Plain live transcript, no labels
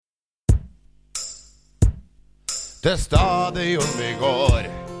Til stadion vi går,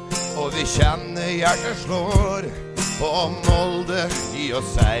 og vi kjenner hjertet slår. På Molde, gi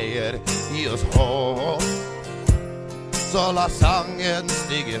oss seier, gi oss håp. Så la sangen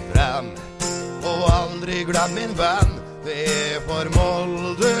stige frem, og aldri glem min venn. Det for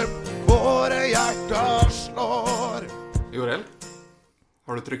Molde, våre hjerter slår. Jorel,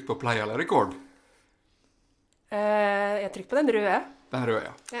 har du trykt på play eller rekord? Jeg trykker på den røde. Den røde,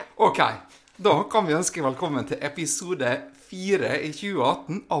 ja. Ja. Ok, da kan vi ønske velkommen til episode 4 i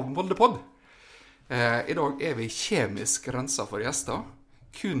 2018 av Moldepod. I dag er vi kjemisk renset for gjester.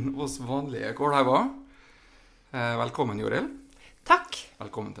 Kun oss vanlige kålhauer. Velkommen, Joril. Takk.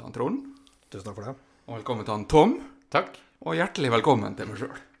 Velkommen til han Trond. Tusen takk for det. Og velkommen til han Tom. Takk. Og hjertelig velkommen til meg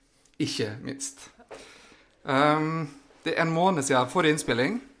selv. Ikke minst. Det er en måned siden forrige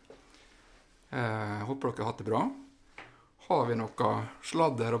innspilling. Håper dere har hatt det bra. Har vi noe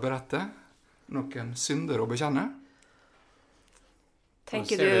sladder å berette? Noen synder å bekjenne?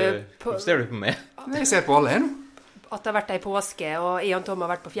 Tenker du på Ser du på meg? Jeg ser på alle her nå. at det har vært ei påske, og jeg og Tom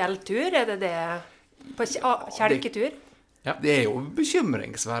har vært på fjelltur? Er det det? På kjelketur? Det er jo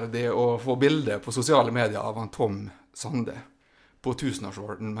bekymringsverdig å få bilder på sosiale medier av han Tom Sande på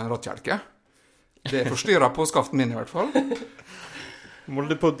 1000-årsorden med en rattkjelke. Det forstyrrer påskaften min i hvert fall.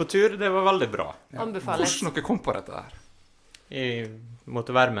 Moldepod på tur, det var veldig bra. Anbefales. Hvordan dere kom på dette her? Jeg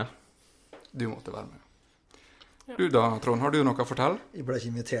måtte være med. Du måtte være med. Du da, Trond, har du noe å fortelle? Jeg ble ikke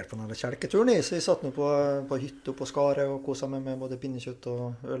invitert på denne kjelketuren, så jeg satt nå på hytta på Skaret og koset meg med både pinnekjøtt og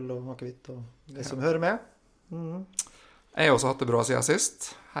øl og akevitt og det som hører med. Jeg har også hatt det bra siden sist,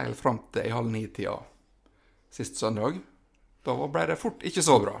 helt frem til 8:30 sist søndag. Da ble det fort ikke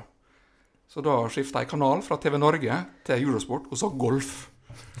så bra. Så da skiftet jeg kanal fra TV Norge til Eurosport og så golf.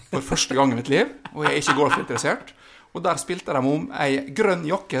 For første gang i mitt liv, og jeg er ikke golfinteressert. Og der spilte de om ei grønn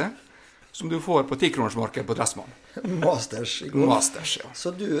jakke som du får på 10-kronersmarkedet på Dressmann. Masters i går. Masters, ja.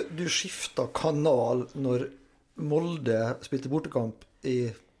 Så du skiftet kanal når Molde spilte bortekamp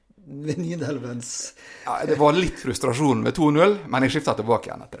ved Nidelvens... Ja, det var litt frustrasjon med 2-0, men jeg skiftet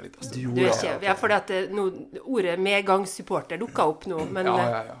tilbake igjen etter litt. Du Du gjorde er det. ikke, ja, fordi at ordet medgangssupporter dukket opp nå, men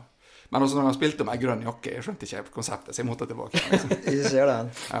Ja. Men også når de spilte om ei grønn jakke, jeg skjønte ikke konseptet, så jeg måtte tilbake igjen. Liksom. Jeg ser den.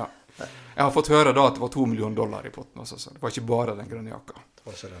 Ja. Jeg har fått høre da at det var $2 millioner i potten også, så det var ikke bare den grønne jakka. Det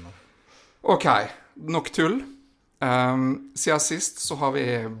var ikke det nå. Ok, nok tull. Siden sist så har vi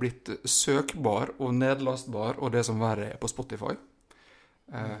blitt søkbar og nedlastbar, og det som verre er på Spotify.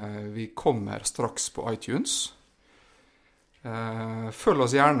 Vi kommer straks på iTunes. Følg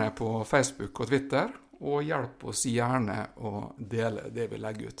oss gjerne på Facebook og Twitter, og hjelp oss gjerne å dele det vi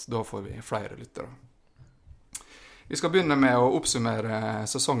legger ut. Da får vi flere lyttere. Vi skal begynne med å oppsummere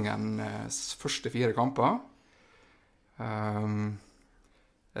sesongens første 4 kamper.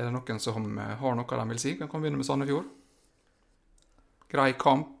 Er det noen som har noe de vil si? Vi kan begynne med Sandefjord. Grei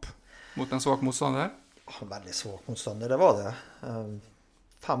kamp mot en svak motstander. Veldig svak motstander, det var det.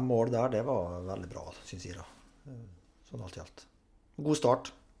 5 mål der, det var veldig bra, synes jeg da. Sånn alt i alt. God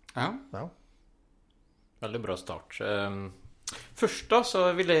start. Ja. Ja. Veldig bra start. Først da,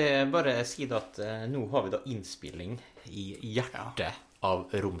 så vil jeg bare si at nå har vi da innspilling i hjertet av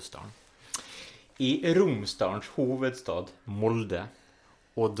Romsdalen. I Romsdalens hovedstad, Molde,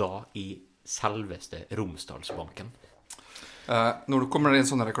 og da i selveste Romsdalsbanken. Når du kommer inn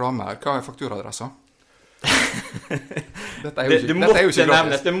sånne reklame her, hva er fakturadressa? Dette er jo ikke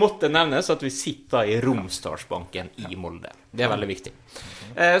gratis. Det måtte nevnes at vi sitter i Romsdalsbanken i Molde. Det er veldig viktig.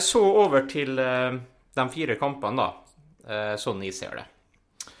 Så over til de 4 kampene da, sånn jeg ser det.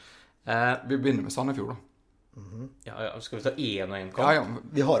 Vi begynner med Sandefjord da. Ja, skal vi ta 1 og 1 kamp? Ja.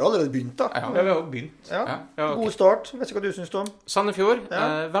 Vi har allerede begynt da. Ja, vi har begynt. Ja. Ja, ok. God start. Vet ikke hva du synes, Tom? Sandefjord,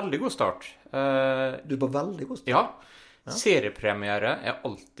 Ja. veldig god start. Du er på veldig god start. Ja, seriepremiere er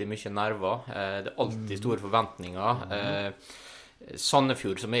alltid mye nerver. Det er alltid store forventninger.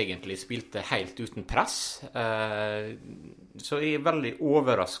 Sandefjord som egentlig spilte helt uten press. Så jeg er veldig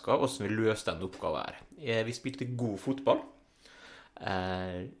overrasket hvordan vi løste den oppgaven her. Vi spilte god fotball.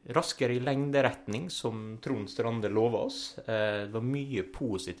 Raskere i lengderetning, som Trond Strande lovet oss. Det var mye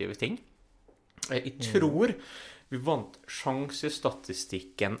positive ting. Jeg tror vi vant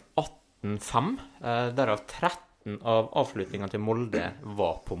sjansestatistikken 18-5, derav 13 av avslutningene til Molde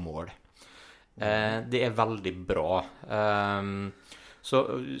var på mål. Det er veldig bra. Så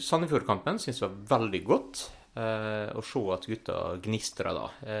Sandefjord-kampen synes jeg var veldig godt. Å se at gutta gnistrer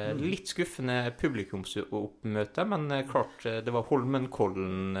da. Litt skuffende publikumsoppmøte, men klart det var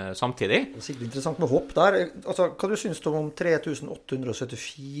Holmenkollen samtidig. Det er sikkert interessant med hopp der. Altså, hva du synes du om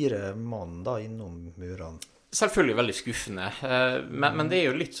 3874 mann da innom murene? Selvfølgelig veldig skuffende, men det er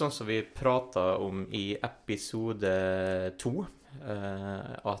jo litt sånn som vi pratet om i episode 2,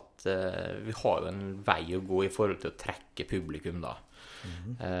 at vi har jo en vei å gå i forhold til å trekke publikum da.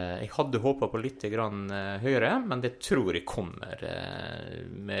 Jeg hadde håpet på litt grann høyere, men det tror jeg kommer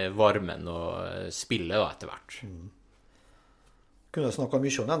med varmen og spillet da etter hvert. Kunne snakket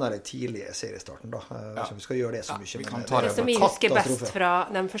mye om den der tidlige seriestarten da, så vi skal gjøre det så mye. vi kan men ta Det som vi husker best fra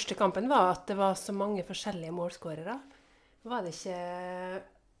den første kampen var at det var så mange forskjellige målskårere. Var det ikke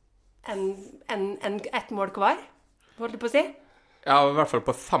ett mål hver, holdt du på å si? Ja, i hvert fall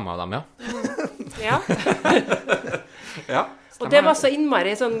på 5 av dem, ja. Ja. Ja, Og det var så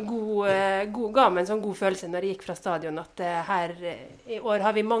innmari sånn ga meg en sånn god følelse når jeg gikk fra stadion, at her i år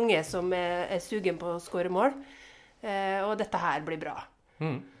har vi mange som er sugen på å skåre mål, og dette her blir bra.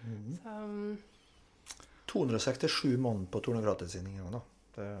 Så, 267 mann på Tornegratis sin inngang da.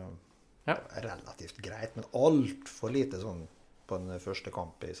 Det Ja. er relativt greit, men alt for lite sånn på den første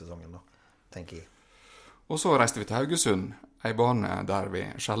kamp i sesongen da, tenker jeg. Og så reiste vi til Haugesund, en bane der vi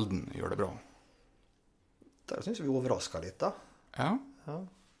sjelden gjør det bra. Der synes jeg vi overrasket litt da. Ja,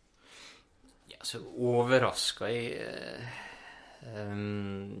 Ja, så overrasket jeg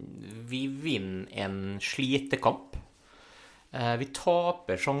vi vinner en slitekamp. Vi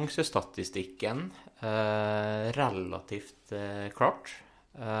taper sjansestatistikken relativt klart.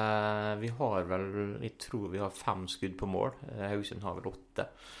 Vi har vel, jeg tror vi har 5 skudd på mål. Haugesund har vel 8.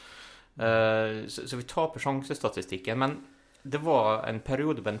 Så vi taper sjansestatistikken, men det var en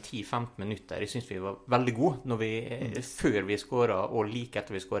periode på 10-15 minutter jeg synes vi var veldig gode når før vi skåret og like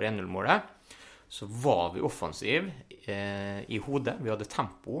etter vi skåret 1-0-målet. Så var vi offensiv i hodet, vi hadde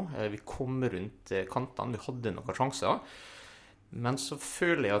tempo, vi kom rundt kantene, vi hadde noen sjanser. Men så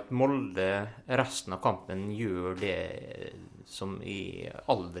føler jeg at Molde resten av kampen gjør det som jeg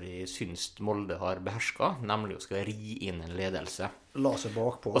aldri synes Molde har behersket, nemlig å skal ri inn en ledelse. La seg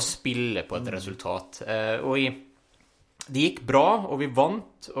bakpå. Og spille på et resultat. Og det gikk bra, og vi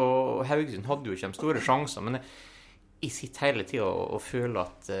vant, og Haugesund hadde jo ikke de store sjanser, men jeg sitter hele tiden og føler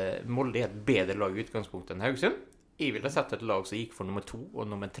at Molde er et bedre lag i utgangspunktet enn Haugesund. Jeg ville sett et lag som gikk for nummer 2 og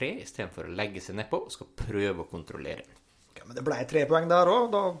nummer 3, i stedet for å legge seg nedpå og skal prøve å kontrollere den. Ja, men det ble 3 poeng der også,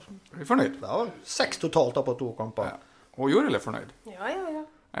 da er vi fornøyd? det var 6 totalt da på 2 kamper. Ja. Og Joril er fornøyd. ja.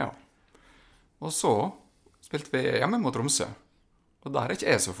 Ja. Og så spilte vi hjemme mot Tromsø. Og der er ikke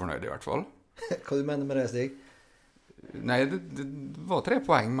jeg så fornøyd i hvert fall. Hva du mener med det, Stig? Nei, det var 3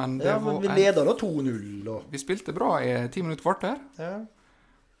 poeng, men det Ja, men vi var leder da 2-0. Og... vi spilte bra i 10 minutter kvarter. Ja.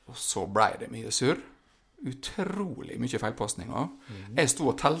 Og så ble det mye surr. Utrolig mye feilpasninger. Jeg sto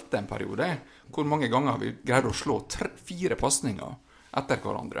og telte en periode hvor mange ganger vi greide å slå 4 pasninger etter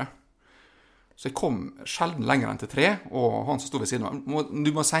hverandre. Så jeg kom sjelden lenger enn til 3, og han som stod ved siden av,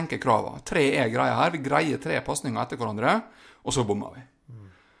 du må senke kravet. 3 er greia her, vi greier 3 pasninger etter hverandre, og så bommer vi.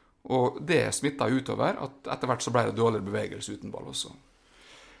 Og det smittet utover, at etter hvert så ble det dårligere bevegelse uten ball også.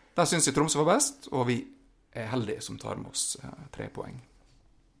 Der synes jeg Tromsø var best, og vi er heldige som tar med oss 3 poeng.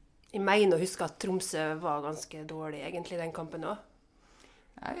 Jeg mener å huske at Tromsø var ganske dårlig egentlig den kampen også.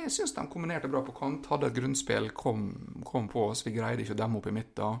 Jeg synes de kombinerte bra på kant, hadde et grunnspill, kom på oss, vi greide ikke å demme opp i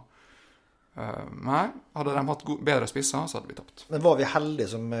midten. Nei, hadde de hatt bedre spisser, så hadde vi tapt. Men var vi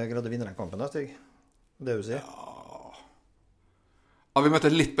heldige som greide å vinne den kampen da, Stig? Det vil si? Ja, vi møtte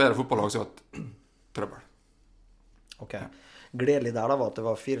et litt bedre fotballag, så det var trøbbel. Ok. Gledelig der da var at det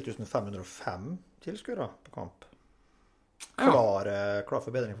var 4505 tilskuere på kamp. Klar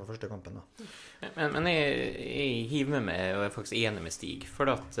forbedring for første kampen da. Men jeg hiver med meg, og jeg er faktisk enig med Stig, for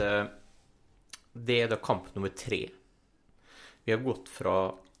at det er da kamp nummer 3. Vi har gått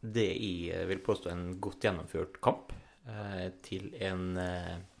fra det jeg vil påstå en godt gjennomført kamp til en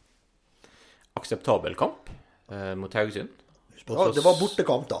akseptabel kamp mot Haugesund. Ja, det var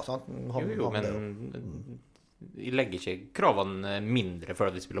bortekamp da, sant? Jo, men jeg legger ikke kravene mindre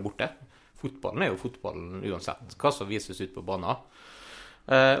før de spiller borte. Fotballen er jo fotballen uansett hva som vises ut på banen.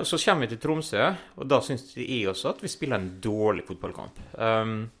 Og så kommer vi til Tromsø, og da synes jeg også at vi spiller en dårlig fotballkamp.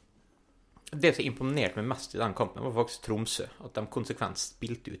 Det som imponerte meg mest i den kampen var faktisk Tromsø, at de konsekvent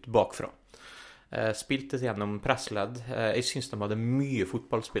spilte ut bakfra. Spilte gjennom pressledd. Jeg synes de hadde mye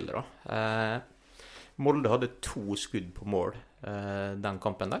fotballspillere. Molde hadde 2 skudd på mål den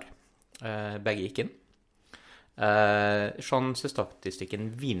kampen der. Begge gikk inn.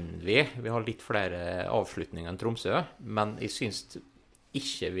 Sjansestatistikken vinner vi. Vi har litt flere avslutninger enn Tromsø, men jeg synes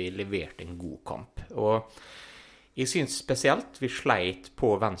ikke vi leverte en god kamp. Og jeg synes spesielt vi sleit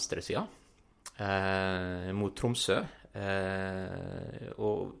på venstresida mot Tromsø.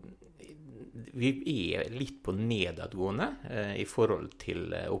 Og vi er litt på nedadgående i forhold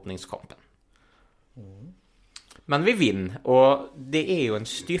til åpningskampen. Men vi vinner, og det er jo en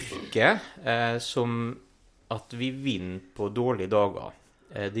styrke som at vi vinner på dårlige dager.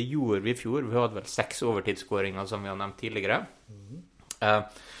 Det gjorde vi i fjor. Vi hadde vel 6 overtidsskåringer, som vi har nevnt tidligere.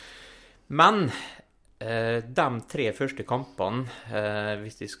 Men de 3 første kampene,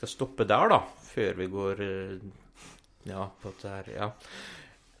 hvis vi skal stoppe der da, før vi går på det her,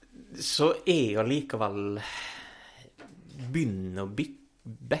 så er jeg allikevel begynner å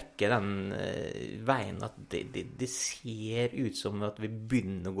bekke den veien at det ser ut som at vi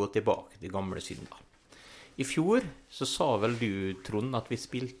begynner å gå tilbake til gamle synder. I fjor så sa vel du, Trond, at vi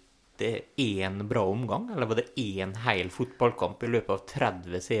spilte 1 bra omgang, eller var det 1 hel fotballkamp i løpet av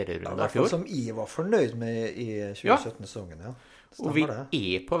 30 serierunder i fjor? Som jeg var fornøyd med i 2017-sesongen, ja. Og vi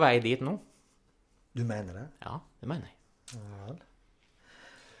er på vei dit nå. Du mener det? Ja, det mener jeg. Ja.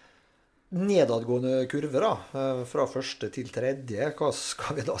 Nedadgående kurver da, fra første til tredje. Hva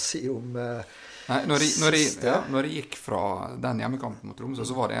skal vi da si om Når jeg gikk fra den hjemmekampen mot Tromsø,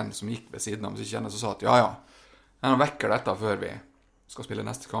 så var det en som gikk ved siden av, som sa at han vekker dette før vi skal spille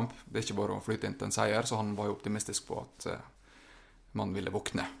neste kamp. Det er ikke bare å flytte inn til en seier, så han var jo optimistisk på at man ville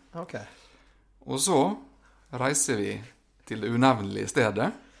våkne. Okay. Og så reiser vi til det unevnelige stedet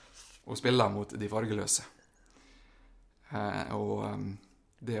og spiller mot de fargeløse.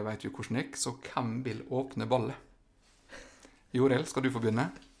 Det vet vi hvordan det gikk, så hvem vil åpne ballet? Jorel, skal du få begynne?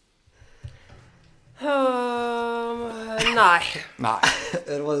 Nei.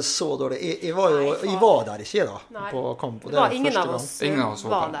 Det var så dårlig. Jeg var der ikke da, på kamp. Det var ingen av oss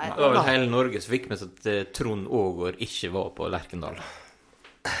var der. Det var vel hele Norge som fikk med seg at Trond Ågård ikke var på Lerkendal.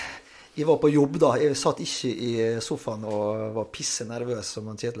 Jeg var på jobb da. Jeg satt ikke i sofaen og var pisse nervøs, som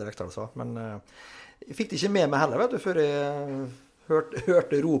Kjetil Rekdal sa. Men jeg fikk det ikke med meg heller, vet du, før jeg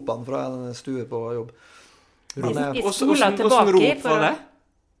hørte ropene fra en stue på jobb. Hvordan rop var det?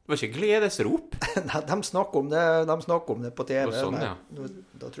 Det var ikke gledesrop? Nei, de snakker om det på TV. Sånn, ja.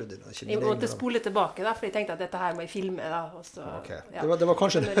 Da trodde jeg ikke. Jeg måtte spole tilbake da, for jeg tenkte at dette her må jeg filme da. Og så, okay. Det var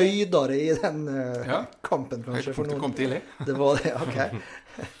kanskje en høydere i den kampen, kanskje. Høydepunktet kom tidlig. Det var det, ok.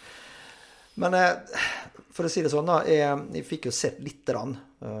 Men for å si det sånn da, jeg fikk jo sett litt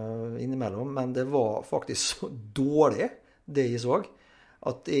innimellom, men det var faktisk så dårlig, det jeg så,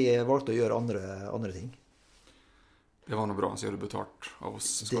 at jeg valgte å gjøre andre ting. Det var noe bra, så gjør du betalt av oss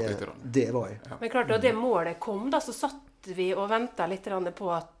skattyterne. Det var jeg. Ja. Men klart, da det målet kom, da, så satt vi og ventet litt på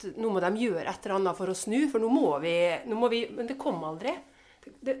at nå må de gjøre et eller annet for å snu, for nå må vi, men det kom aldri.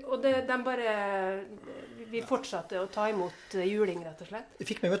 Vi fortsatte å ta imot juling, rett og slett. Jeg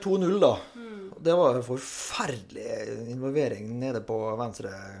fikk med 2-0 da. Det var en forferdelig involvering nede på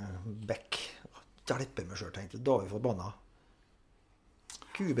venstre bekk. Hjelpe meg selv, tenkte jeg. Da var vi forbannet.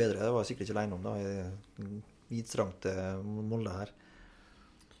 Gud bedre, det var jeg sikkert ikke alene om da, i vidstrangte Molde her.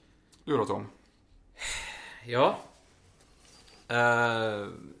 Du da, Tom? Ja.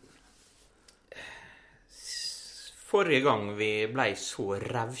 Forrige gang vi ble så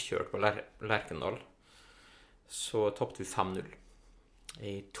revkjørt på Lerkendal, så tappte vi 5-0 i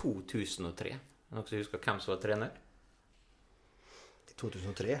 2003. Noen som husker hvem som var trener? I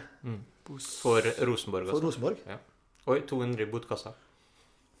 2003? For Rosenborg. For Rosenborg? Ja. Oi, 200 i botkassa.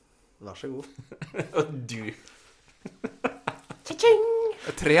 Vær så god. Og du.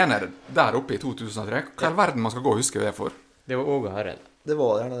 Trener der oppe i 2003. Hva er verden man skal gå og huske det for? Det var Åge Hareide. Det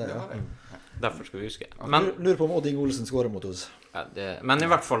var gjerne det, ja. Derfor skal vi huske. Men lurer på om Odd Inge Olsen skårer mot oss. Ja, men i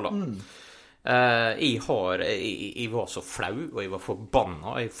hvert fall da. Jeg var så flau, og jeg var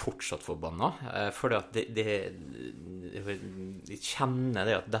forbanna. Jeg er fortsatt forbanna. Fordi at jeg kjenner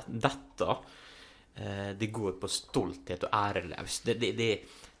det at dette det går på stolthet og æreløs.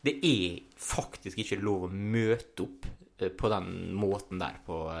 Det er faktisk ikke lov å møte opp på den måten der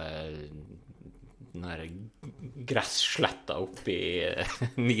på den der gressletta oppe i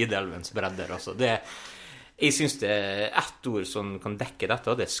Nidelvens bredder. Altså. Jeg synes det er ett ord som kan dekke dette,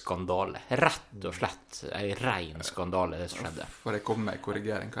 og det er skandale. Rett og slett en ren skandale det som skjedde. For jeg kommer med en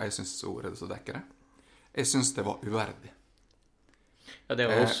korrigering hva jeg synes ordet som dekker det. Jeg synes det var uverdig. Ja, det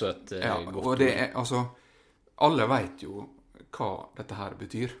var også et godt ord. Altså, alle vet jo hva dette her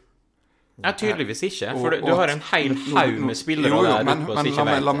betyr. Ja, tydeligvis ikke, for du har en hel haug med spillere der oppe som ikke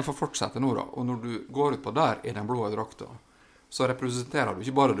vet det. La meg få fortsette nå da. Og når du går ut på der i den blå drakta, så representerer du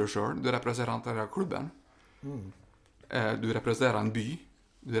ikke bare deg selv, du representerer klubben. Du representerer en by,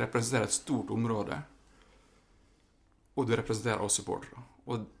 du representerer et stort område, og du representerer oss supportere.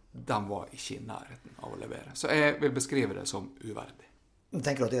 Og de var ikke i nærheten av å levere. Så jeg vil beskrive det som uverdig.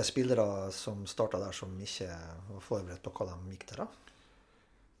 Tenker du at det er spillere som startet der som ikke var forberedt på hva de gikk til da?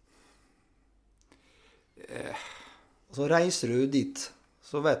 Så reiser du dit,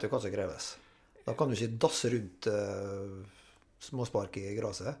 så vet du hva som kreves. Da kan du ikke dasse rundt småspark i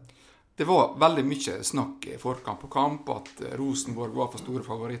gresset. Det var veldig mye snakk i forkant på kamp, at Rosenborg var for store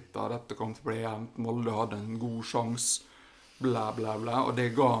favoritter, dette kom til å bli jevnt, Molde hadde en god sjans, bla bla bla, og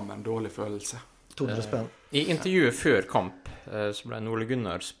det ga meg en dårlig følelse. 200 spenn. I intervjuet før kamp så ble Ole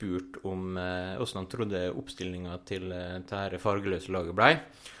Gunnar spurt om hvordan han trodde oppstillingen til dette fargeløse laget ble.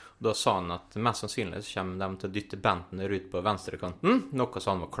 Da sa han at mest sannsynlig så kommer de til å dytte Bentner ut på venstrekanten, noe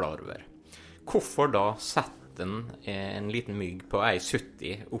som han var klar over. Hvorfor da sette en liten mygg på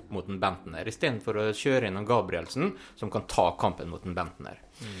 1,70 opp mot en Bentner, i stedet for å kjøre inn en Gabrielsen, som kan ta kampen mot en Bentner?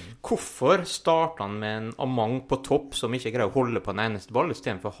 Hvorfor starter han med en Amang på topp, som ikke greier å holde på en eneste ball, i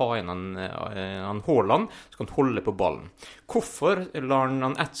stedet for å ha inn en Haaland, som kan holde på ballen? Hvorfor lar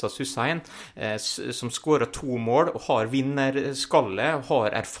han Etsas Hussein, som skårer 2 mål, og har vinnerskalle, og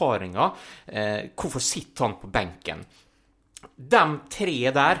har erfaringer, hvorfor sitter han på benken? De 3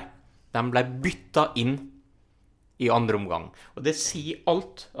 der, de ble byttet inn i andre omgang. Og det sier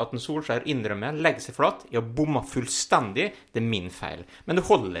alt at en Solskjær innrømmer, legger seg flat, jeg har bommet fullstendig, det er min feil. Men det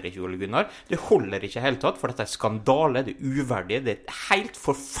holder ikke, Ole Gunnar. Det holder ikke helt tatt, for dette er skandale, det er uverdig, det er helt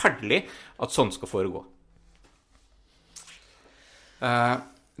forferdelig at sånn skal foregå.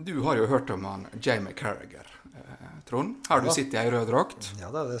 Du har jo hørt om han Jamie Carragher, Trond. Her du sitter i rød drakt.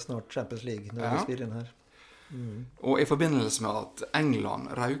 Ja, det er snart Champions League når vi spiller inn her. Og i forbindelse med at England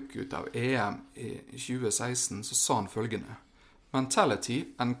røk ut av EM i 2016, så sa han følgende: Mentality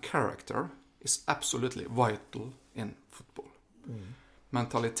and character is absolutely vital in football.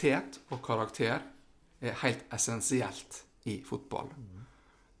 Mentalitet og karakter er helt essensielt i fotball.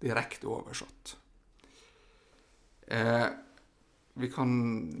 Direkte oversatt. Vi kan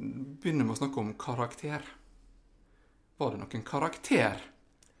begynne med å snakke om karakter. Var det noen karakter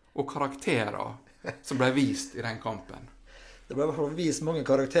og karakterer som ble vist i den kampen? Det ble i hvert fall vist mange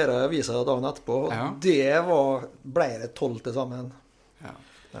karakterer i avisa dagen etterpå, og det ble det 12 til sammen. Ja.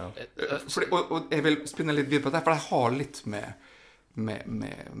 Og jeg vil spinne litt videre på det, for jeg har litt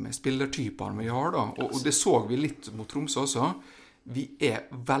med spillertypene vi har da, og det så vi litt mot Tromsø også. Vi er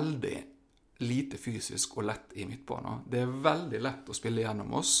veldig lite fysisk og lett i midtbanen. Det er veldig lett å spille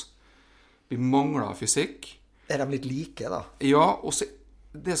gjennom oss. Vi mangler fysikk. Er de litt like da? Ja, og så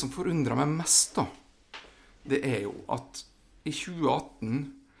det som forundrer meg mest da, det er jo at i 2018,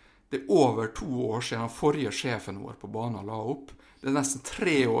 det er over 2 år siden forrige sjefen vår på banen la opp, det er nesten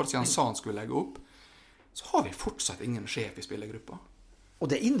 3 år siden han sa han skulle legge opp, så har vi fortsatt ingen sjef i spillergruppa. Og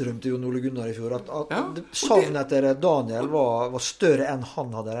det innrømte jo Ole Gunnar i fjor, at savnet etter Daniel var større enn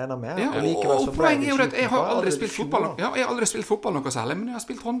han hadde regnet med. Ja, og poenget er jo at jeg har aldri spilt fotball, jeg har aldri spilt fotball noe særlig, men jeg har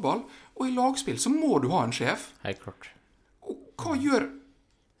spilt håndball, og i lagspill så må du ha en sjef. Helt klart. Og hva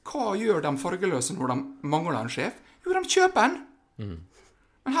gjør de fargeløse når de mangler en sjef? Jo, de kjøper en.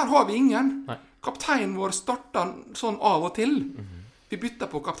 Men her har vi ingen. Nei. Kapteinen vår starter sånn av og til. Vi bytter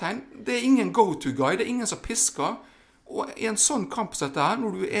på kaptein. Det er ingen go-to-guy, det er ingen som pisker. Og i en sånn kamp som dette her,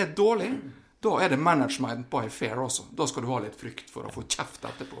 når du er dårlig, da er det management by fair også. Da skal du ha litt frykt for å få kjeft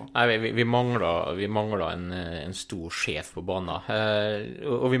etterpå. Nei, vi mangler en stor sjef på banen.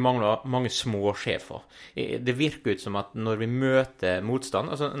 Og vi mangler mange små sjefer. Det virker ut som at når vi møter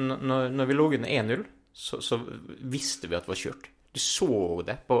motstand, altså når vi lå under 1-0, så visste vi at det var kjørt. Du så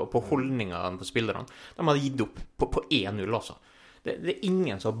det på holdningene på spillerne. De hadde gitt opp på 1-0, altså. Det er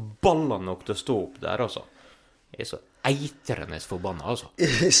ingen som har baller nok til å stå opp der, altså. Jeg er så eitrende forbannet, altså.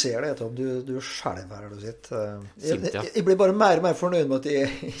 Jeg ser det, Tom. Du er selv her, du sitter. Jeg blir bare mer og mer fornøyd med at jeg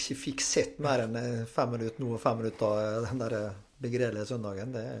ikke fikk sett mer enn 5 minutter nå og 5 minutter av den der begredelige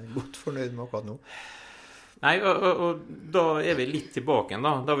søndagen. Det er godt fornøyd med akkurat nå. Nei, og da er vi litt tilbake igjen,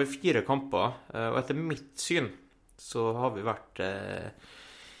 da. Da har vi 4 kamper, og etter mitt syn så har vi vært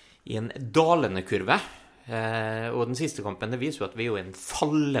i en dalende kurve. Og den siste kampen, det viser jo at vi er jo i en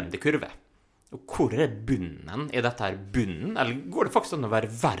fallende kurve. Og hvor er bunnen? Er dette her bunnen, eller går det faktisk an å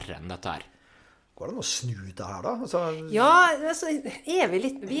være verre enn dette her? Går det an å snu det her, da? Altså, ja, altså,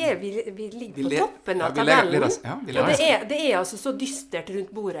 vi ligger på toppen av tabellen. Og det er altså så dystert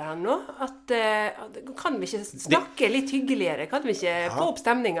rundt bordet her nå, at kan vi ikke snakke litt hyggeligere? Kan vi ikke få opp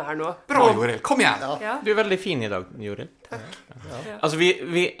stemningen her nå? Bra, Joril. Kom igjen! Ja. Du er veldig fin i dag, Joril. Takk. Ja. Altså, vi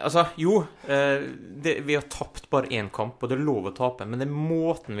har tapt bare 1 kamp, og det er lov å tape, men det er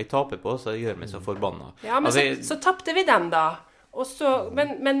måten vi taper på, så gjør meg så forbannet. Ja, men så tapte vi den da. Og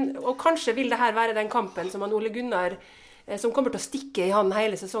kanskje vil det her være den kampen som han Ole Gunnar som kommer til å stikke i han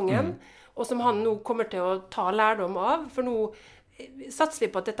hele sesongen, og som han nå kommer til å ta lærdom av, for nå satser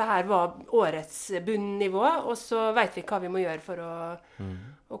vi på at dette her var årets bunnivå, og så vet vi hva vi må gjøre for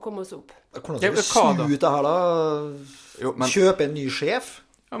å komme oss opp. Hvordan skal vi snu ut det her da? Kjøpe en ny sjef?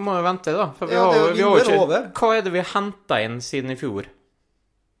 Vi må jo vente, da. For vi Ja, har, det er jo vi har jo vinner over. ikke... Hva er det vi har hentet inn siden i fjor?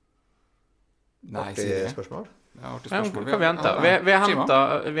 Nei, Artig sier det. spørsmål. Ja, artig Ja, spørsmål. hva vi hentet?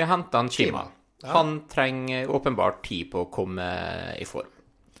 Vi har hentet en Chima. Ja. Han trenger åpenbart tid på å komme i form.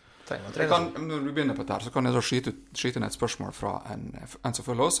 Når du begynner på dette, så kan jeg da skyte inn et spørsmål fra en som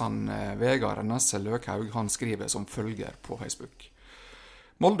følger oss. Vegard Nesse Løkhaug, han skriver som følger på Facebook.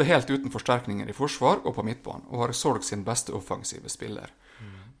 Molde helt uten forsterkninger i forsvar og på midtbanen, og har solgt sin beste offensive spiller.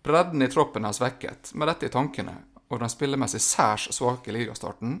 Bredden i troppen er svekket. Med dette i tankene, og den spillemessig særs svake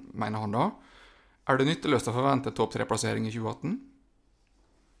ligastarten, mener han da, er det nytteløst å forvente topp 3-plassering i 2018?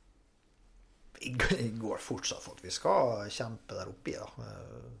 Jeg går fortsatt for at vi skal kjempe der oppe i, da.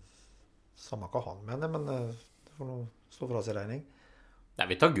 Samme hva han mener, men det får noe stå fra seg regning. Nei,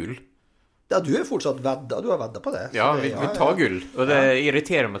 vi tar gull. Ja, du er fortsatt vedda. Du har vedda på det. Så Ja, det- vi tar gull. Og det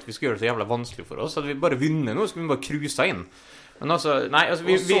irriterer meg at vi skal gjøre det så jævla vanskelig for oss. At vi bare vinner nå, skal vi bare cruise inn. Men altså, nei, altså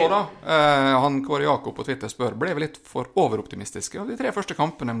Og så da, han Kåre Jakob på Twitter spør, ble vi litt for overoptimistiske av de 3 første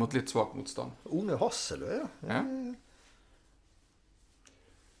kampene mot litt svak motstand? Unge Hasselø, ja. Ja.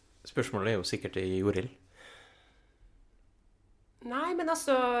 Spørsmålet er jo sikkert i Joril. Nei, men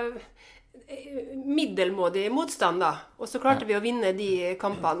altså middelmådig motstand, da. Og så klarte vi å vinne de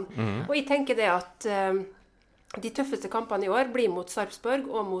kampene. Og jeg tenker det at de tøffeste kampene i år blir mot Sarpsborg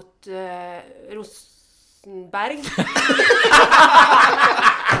og mot Rosenberg.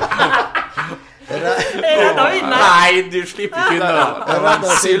 Nei, du slipper ikke unna. Jeg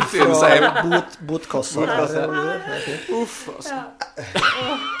redda Syltynn, fra sier botkassa. Uff, altså.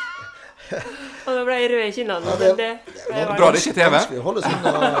 Og da ble jeg rød i kinnene. Ja, men det var Drar det ikke i TV? Vanskelig å holde seg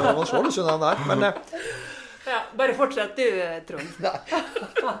unna den der, men Ja, bare fortsett du, Trond.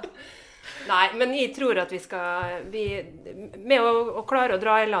 Nei, men jeg tror at vi skal med å klare å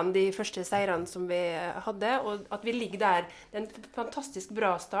dra i land de første seirene som vi hadde, og at vi ligger der. Det er en fantastisk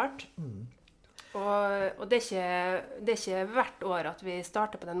bra start. Og det er ikke hvert år at vi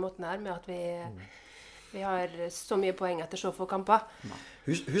starter på den måten her, med at vi har så mye poeng etter så få kamper.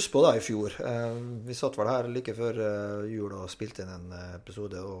 Husk på det i fjor. Vi satt vel her like før jul og spilte inn en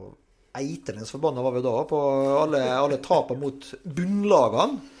episode, og eiterens forbanna var vi da på alle tapene mot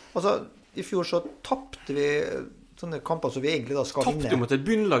bunnlagene. Altså, i fjor så tappte vi sånne kamper som vi egentlig da skal vinne. Tappte du mot et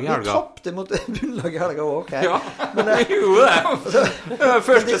bunnlag i Vi helga? tappte mot bunnlag i helga også, ok. Ja, Men, jo det.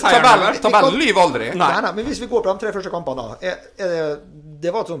 Første Tabellen, tabellen lyver aldri. nei, men hvis vi går på de 3 første kampene da,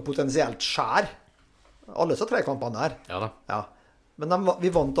 det var et sånn potensielt skjær. Alle så 3 kampene der. Ja da. Ja. Men vi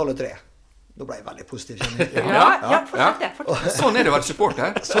vant alle 3. Nå ble jeg veldig positiv, kjenner jeg. Ja, fortsett det. Fortsett. Sånn er det å være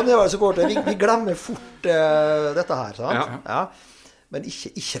supporter. Sånn er det å være supporter. Vi glemmer fort dette her, sant? Ja. Men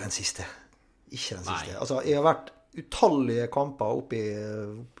ikke den siste. Ikke den siste. Nei. Altså, jeg har vært utallige kamper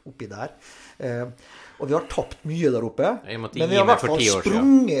oppi der. Og vi har tapt mye der oppe. Jeg måtte Men vi gi har i meg hvert for fall 10 år siden.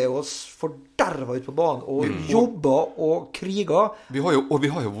 sprunget oss forderva ut på banen og jobba og kriga. Vi har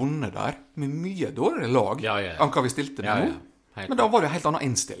jo vunnet der med mye dårligere lag Ja. enn hva vi stilte med Ja, nå. ja. Helt Men da var det en helt annen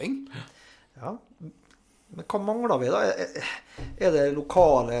innstilling. Ja. Men hva mangler vi da? Er det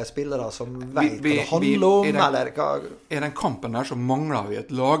lokale spillere som vet hva det handler om, eller hva? I den kampen der så mangler vi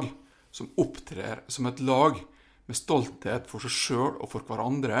et lag som opptrer som et lag med stolthet for seg selv og for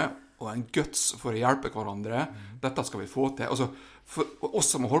hverandre, og en guts for å hjelpe hverandre. Dette skal vi få til. Altså, for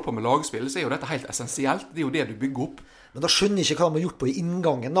oss som holder på med lagspill, så er jo dette helt essensielt. Det er jo det du bygger opp. Men da skjønner jeg ikke hva de har gjort på i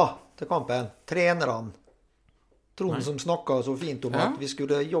inngangen da, til kampen. Trenerne. Trond som snakket så fint om Ja. at vi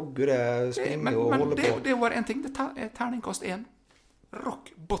skulle jogge, springe Men og holde det på. er jo bare en ting. Det er terningkast 1.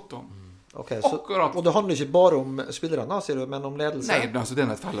 Rock bottom. Ok, så, Akkurat. og det handler ikke bare om spillerne, sier du, men om ledelse? Nei, altså, det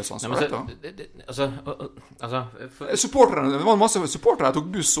er et felles Nei, ansvar. men dette. altså Supporterne, det var masse supportere tok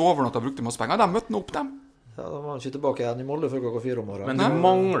buss og overnattet og brukte masse penger. De møtte opp dem. Ja, da var han ikke tilbake igjen i Molde før klokka 4 om morgenen. Men du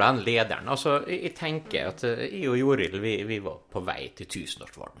mangler den lederen. Altså, jeg tenker at jeg og Joril, vi var på vei til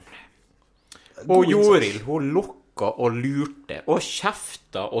tusenårsvarden. Og Joril, hun lokka og lurte og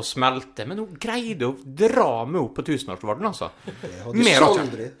kjefta og smelte, men hun greide å dra meg opp på tusenårsvarden, altså.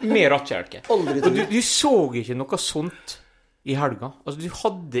 Med rattkjelke. Aldri Og du så ikke noe sånt i helga. Altså, du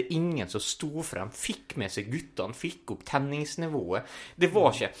hadde ingen som sto frem, fikk med seg guttene, fikk opp tenningsnivået. Det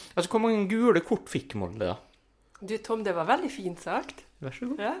var ikke... Altså, hvor mange gule kort fikk Molde da? Du, Tom, det var veldig fint sagt. Vær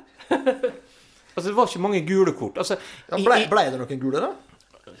så god. Ja. Altså, det var ikke mange gule kort. Altså, Ja, ble det noen gule da?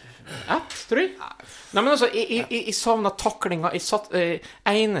 tror jeg. Nei, men altså, jeg savnet taklinga.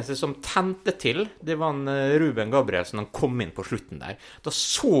 Eneste som tente til, det var en Ruben Gabrielsen. Han kom inn på slutten der. Da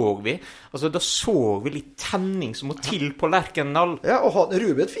så vi litt tenning som må til på Lerkendal. Ja, og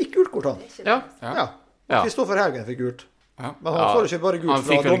Ruben fikk gult kort, han. Ja. Ja. Ja. Kristoffer Haugen fikk gult. Ja. Men han får ikke bare gult Han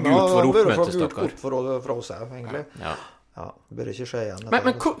fra fikk vel dommer, gult for han bør få oppmøte, gult stakkar. kort fra oss her, egentlig. Ja. Ja, det bør ikke skje igjen.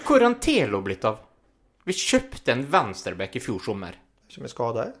 Men hvor har Telo blitt av? Vi kjøpte en venstreback i fjor sommer. Ikke med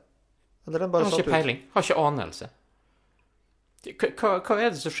skade? Eller den Jeg bare har satt ikke ut? peiling. Har ikke anelse. Hva er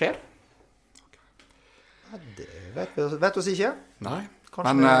det som skjer? Ja, det vet oss ikke. Nei.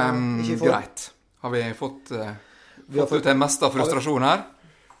 Kanskje Men vi ikke får... greit. Har vi fått, Vi har fått ut det meste av frustrasjon her?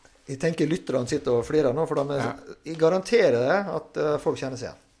 Jeg tenker lytterne sitter og flirer nå, for jeg garanterer det at folk kjenner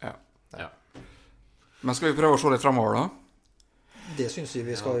seg igjen. Ja. Men skal vi prøve å se litt fremover, da? Det synes jeg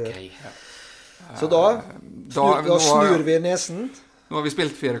vi skal Ok. gjøre. Så da snur vi nesen. Nå har vi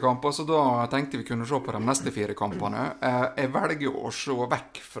spilt 4 kamper, så da tenkte vi kunne se på de neste 4 kampene. Jeg velger å se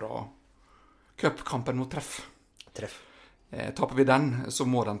vekk fra cupkampen mot Treff. Tapper vi den, så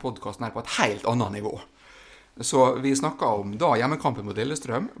må den podcasten her på et helt annet nivå. Så vi snakker om da hjemmekampen mot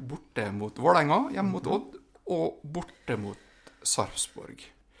Lillestrøm, borte mot Vålerenga, hjemme mot Odd, og borte mot Sarpsborg.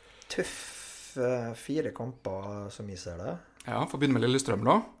 Tøffe 4 kamper, som vi ser det. Ja, for å begynne med Lillestrøm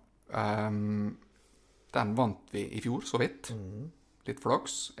da. Den vant vi i fjor, så vidt. Litt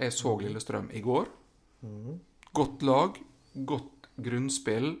flaks. Jeg så Lillestrøm i går. Godt lag, godt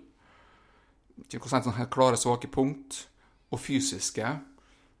grunnspill. Ikke sånn helt klare svake punkt, og fysiske.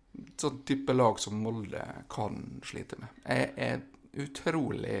 Sånn type lag som Molde kan slite med. Jeg er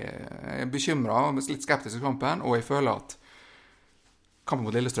utrolig bekymret og litt skeptisk i kampen, og jeg føler at kampen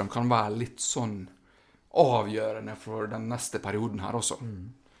mot Lillestrøm kan være litt sånn avgjørende for den neste perioden her også.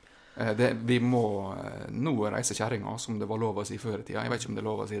 Vi må nå reise kjerringa, som det var lov å si før i tida. Jeg vet ikke om det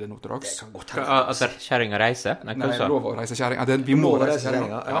er lov å si det nå til dags. Altså, kjerringa reiser? Nei, det er lov å reise kjerringa. Vi må reise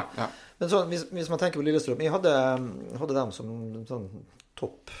kjerringa. Ja. Men sånn, hvis man tenker på Lillestrøm, jeg hadde dem som sånn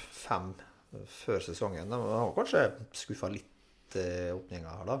topp 5 før sesongen. De har kanskje skuffet litt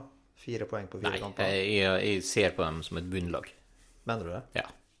åpninger her da. 4 poeng på 4 kamper. Nei, jeg ser på dem som et bunnlag. Mener du det? Ja.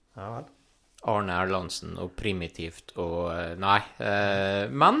 Ja vel. Arne Erlandsen og primitivt og nei.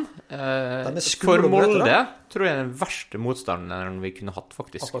 Men skumle for å møte, Molde tror jeg er den verste motstanderen vi kunne hatt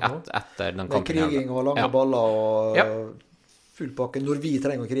faktisk etter den Med kampen. kriging og lange baller og full pakke når vi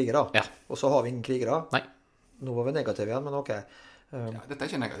trenger å krige da. Ja. Og så har vi ingen krigere. Nei. Nå var vi negative igjen, men ok. Dette er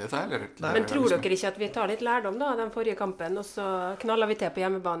ikke negativt heller. Men tror dere ikke at vi tar litt lærdom da, den forrige kampen, og så knallet vi til på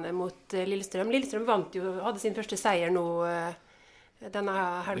hjemmebane mot Lillestrøm? Lillestrøm vant jo, hadde sin første seier nå denne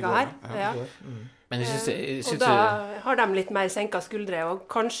helga her. Ja. Men jeg synes Og da har de litt mer senket skuldre, og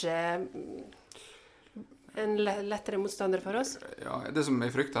kanskje en lettere motstander for oss. Ja, det som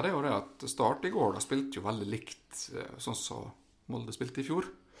jeg frykter det er jo det at Start i går da spilte jo veldig likt sånn som Molde spilte i fjor.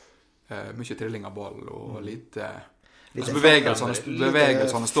 Mye trilling av ball og lite altså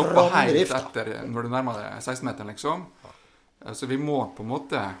bevegelsene stopper helt etter når du nærmer deg 16-meteren liksom. Så vi må på en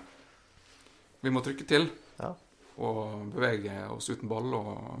måte trykke til og bevege oss uten ball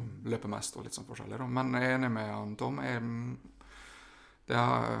og løpe mest og litt sånn forskjellig da. Men jeg er enig med han Tom. Jeg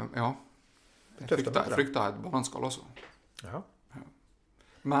frykter et bananskall også. Ja.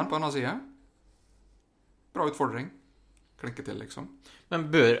 Men på annen side bra utfordring. Klinke til liksom. Men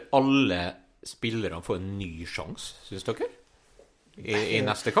bør alle spillere få en ny sjanse, synes dere? I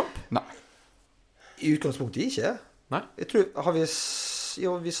neste kamp? Nei. I utgangspunktet ikke. Nei. Jeg tror,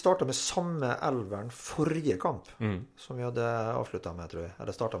 vi startet med samme elveren forrige kamp, som vi hadde avsluttet med, tror jeg.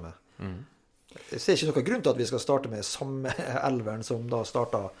 Eller startet med. Jeg ser ikke noen grunn til at vi skal starte med samme elveren som da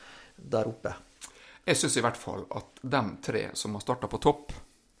startet der oppe. Jeg synes i hvert fall at de 3 som har startet på topp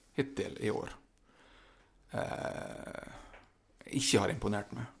hittil i år, ikke har imponert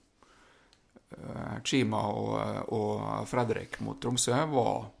meg. Chima og Fredrik mot Tromsø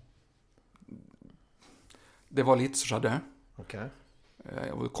det var lite som skjedde. Okay.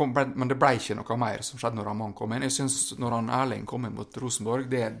 Men det ble ikke noe mer som skjedde når han kom inn. Jeg synes når han Erling kom inn mot Rosenborg,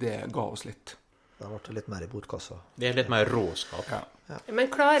 det ga oss litt. Det har vært litt mer i botkassa. Det er litt mer råskap. Ja.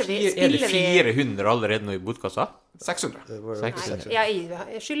 Men klarer vi, Er det 400 allerede nå i botkassa? 600.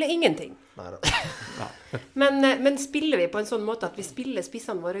 Jeg skylder ingenting. Neida. Men spiller vi på en sånn måte at vi spiller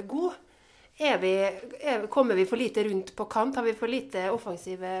spissene våre gode? Kommer vi for lite rundt på kant? Har vi for lite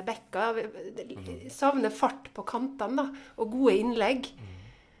offensive bekker? Savner fart på kantene da, og gode innlegg.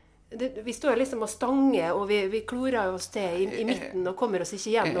 Vi står liksom og stanger, og vi klorer oss til i midten og kommer oss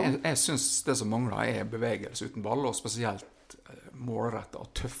ikke gjennom. Jeg synes det som mangler er bevegelse uten ball, og spesielt målrettet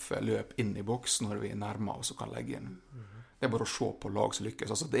og tøffe løp inn i boks når vi nærmer oss og kan legge inn. Det er bare å se på lag som lykkes.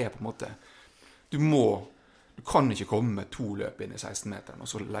 Altså, det er på en måte du kan ikke komme med 2 løp inn i 16-meteren og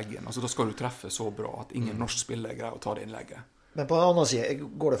så legge inn. Altså, da skal du treffe så bra at ingen norsk spiller greier å ta det innlegget. Men på den andre siden,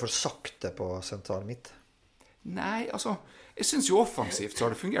 går det for sakte på sentral midt? Nei, altså, jeg synes jo offensivt så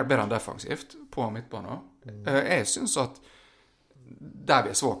har det fungert bedre enn defensivt på midtbanen. Jeg synes at der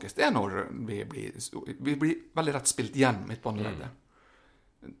vi svakest, når vi blir veldig rett spilt gjennom midtbaneleddet.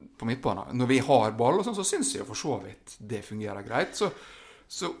 På midtbanen. Når vi har ball, og sånn, så synes jeg for så vidt det fungerer greit.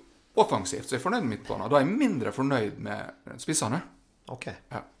 Så offensivt så er jeg fornøyd med midtbanen. Da er jeg mindre fornøyd med spissene. Ok.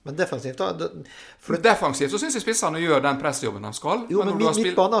 Ja. Men defensivt da? Defensivt så synes jeg spissene gjør den pressjobben de skal. Jo, men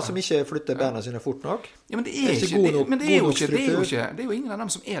midtbanen som ikke flytter beina sine fort nok. Ja, men det er jo ingen av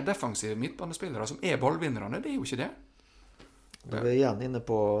dem som er defensive midtbanespillere, som er ballvinnerne. Det er jo ikke det. Du er igjen inne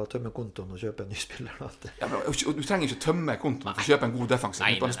på å tømme kontoen og kjøpe en ny spiller. Ja, men du trenger ikke tømme kontoen for å kjøpe en god defensiv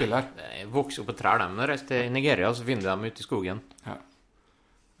midtbanespiller. Nei. Vokser opp på trær dem. Når jeg reiser til Nigeria, så finner de dem ute i skogen. Ja.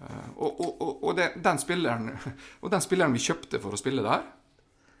 Den spilleren vi kjøpte for å spille der,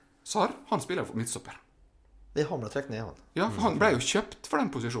 Sarr, han spiller for midtstopper. Det har man trekt ned han. Ja, for han ble jo kjøpt for den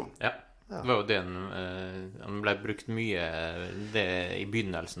posisjonen. Ja, det var jo det han ble brukt mye det i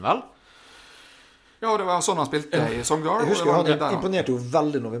begynnelsen, vel? Ja, det var sånn han spilte i Sogndal. Jeg husker han imponerte jo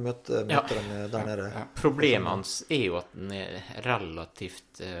veldig når vi møtte dem der nede. Ja. Problemet hans er jo at den er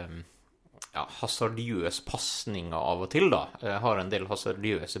relativt hasardiøs passninger av og til da. Har en del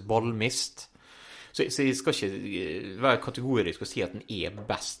hasardiøse ballmist. Så jeg skal ikke være kategorisk og si at den er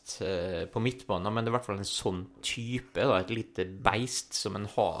best på midtbanen, men det er i hvert fall en sånn type, da, et lite beist som en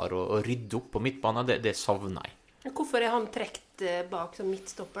har å rydde opp på midtbanen, det savner jeg. Hvorfor er han trekt bak som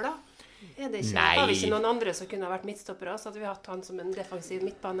midtstopper da? Er det ikke? Nei. Har vi ikke noen andre som kunne ha vært midtstoppere, så hadde vi hatt han som en defensiv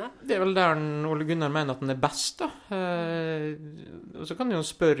midtbane? Det er vel der Ole Gunnar mener at den er best, da. Og så kan jeg jo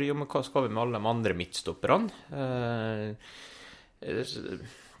spørre om hva skal vi med alle de andre midtstopperne.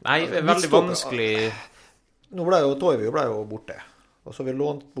 Nei, det er veldig vanskelig. Nå ble jo Toivo borte. Og så har vi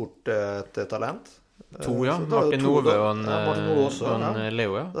lånt bort et talent. To, ja. Martin Ove og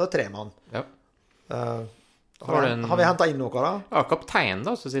Leo, ja. Det er 3 mann. Ja. Har vi hentet inn noe da? Ja, kapteinen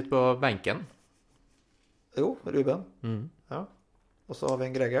da, som sitter på benken. Jo, Ruben. Ja. Og så har vi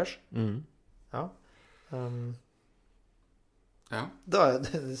en Gregers. Ja. Ja. Da er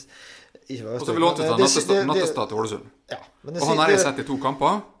det ikke og så har vi lånt ut Nattestad til Ålesund. Ja. Og han har jeg sett i 2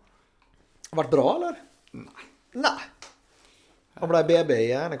 kamper. Vært bra, eller? Nei. Han ble BB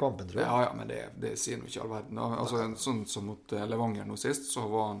i ene kampen, tror jeg. Ja, men det sier noe ikke all verden. Altså, sånn som mot Levanger nå sist, så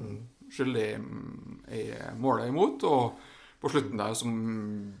var han skyldig i målet imot, og på slutten der så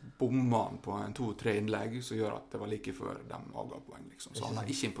bomma han på en 2-3 innlegg, som gjør at det var like før de avga poeng, liksom. Så han har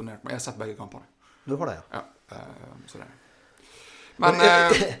ikke imponert meg. Jeg har sett begge kampene. Du har det, ja. Så det. Men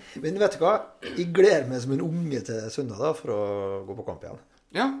vet du hva? Jeg gleder meg som en unge til søndag da, for å gå på kamp igjen.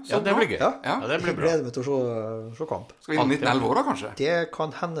 Ja, det blir gøy. Ja, det blir bra. Jeg gleder meg til å se kamp. Skal vi inn 1911 år da, kanskje? Det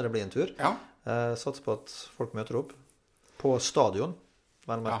kan hende det blir en tur. Ja. Satser på at folk møter opp på stadion.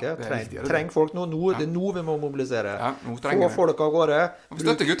 Ja, Treng folk nå. Det er nå vi må mobilisere. Ja, nå trenger få folk av gårde.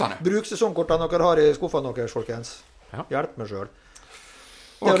 Støtte guttene. Bruk sesongkortene dere har i skuffene deres, folkens. Ja. Hjelp meg selv.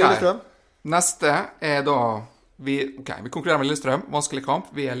 Ok, neste er da vi konkurrerer med Lillestrøm. Vanskelig kamp.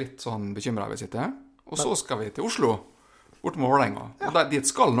 Vi er litt sånn bekymret vi sitter. Og så skal vi til Oslo. Bort med Vålerenga. Ja. Og dit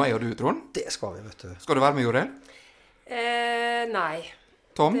skal nå jeg og du, Trond. Det skal vi, vet du. Skal du være med, Jorel? Nei.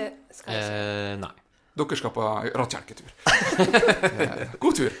 Tom? Det skal jeg ikke. Nei. Dere skal på rattkjelketur.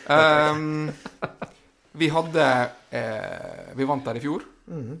 God tur. Vi vant der i fjor.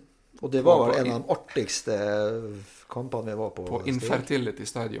 Og det var en av de artigste kampene vi var på. På Infertility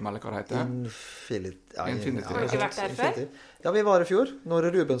Stadium, eller hva det heter. Infinity. Har du ikke vært der før? Ja, vi var i fjor,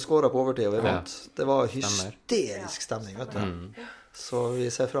 når Ruben skåret på overtid, og vi vant. Det var hysterisk stemning, vet du. Så vi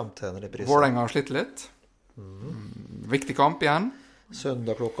ser frem til en reprise. Vålerenga har slitt litt. Viktig kamp igjen.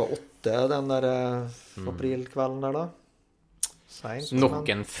 Søndag klokka 8, den der aprilkvelden der da. Sent, nok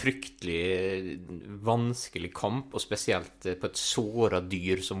en fryktelig vanskelig kamp, og spesielt på et såret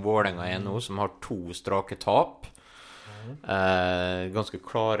dyr som Vålerenga er nå, som har 2 strake tap. Ganske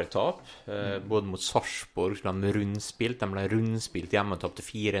klare tap. Både mot Sarpsborg, som de rundspilt. De ble rundspilt hjemme og tapte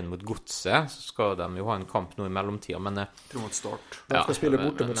 4-1 mot Godset. Så skal de jo ha en kamp nå i mellomtida, men tror mot Start. De skal spille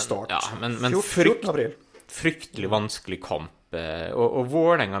borte mot Start. Ja, men 14. april. Fryktelig vanskelig kamp. Og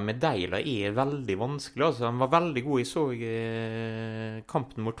Vålerenga med Deila er veldig vanskelig. Altså, de var veldig gode. Jeg så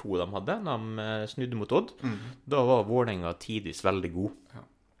kampen nummer 2 de hadde, da de snudde mot Odd. Da var Vålerenga tidvis veldig god. Ja.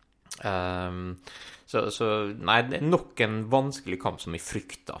 Så nei, det er nok en vanskelig kamp som jeg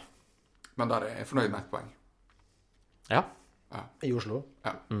frykter. Men der er jeg fornøyd med 1 poeng. Ja. I Oslo.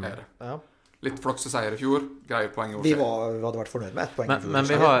 Ja, det er det. Ja. Litt flakseseier i fjor, greie poeng i år. Vi hadde vært fornøyd med 1 poeng i fjor. Men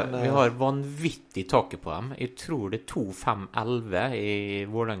vi har vanvittig taket på dem. Jeg tror det er 2-5-11 i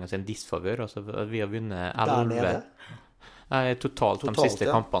Vålerenga sin disfavør. Altså, vi har vunnet 11. Nei, totalt de siste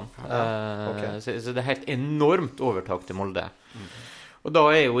kampene. Ja, okay. Så det er helt enormt overtak til Molde. Og da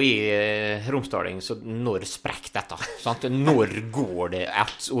jo i romsdaling, så når sprekk dette? Sant? Når går det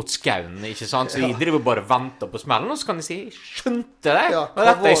åt skauen, ikke sant? Så jeg driver bare og venter på smellen, og så kan jeg si, skjønte det? Ja, og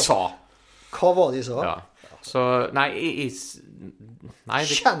dette jeg sa. Hva var det de sa? Ja. Så, nei, nei,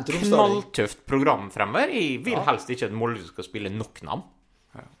 det Kjent er romsdaling. knalltøft program fremover. Jeg vil helst ikke at Molde skal spille nok navn.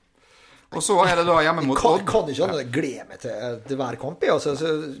 Og så det da hjemme mot Odd. Kan ikke annet glede meg til hver kamp, jeg. Altså,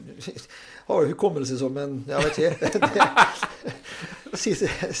 har jo hukommelse som en, jeg vet ikke, det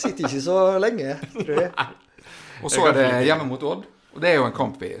sitter ikke så lenge, tror jeg. Og så det hjemme mot Odd. Og det jo en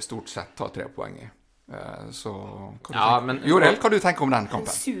kamp vi stort sett tar 3 poeng i. Så Jorel, hva du tenker om den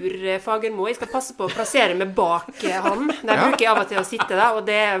kampen? Sur Fagermo. Jeg skal passe på å plassere meg bak han. Der bruker jeg av og til å sitte da, og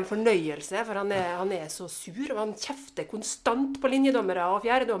det en fornøyelse, for han så sur, og han kjefter konstant på linjedommere og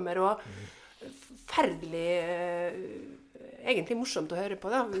fjerdedommer, og forferdelig egentlig morsomt å høre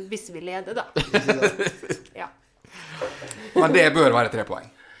på da, hvis vi leder da. Ja. Men det bør være 3 poeng.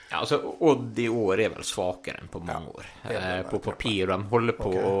 Ja, altså, Odd i år vel svakere enn på mange år. På papir, de holder på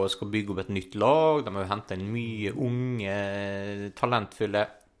å skal bygge opp et nytt lag. De har jo hentet en mye unge, talentfulle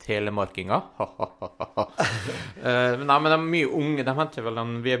telemarkinger. Nei, men de mye unge. De henter vel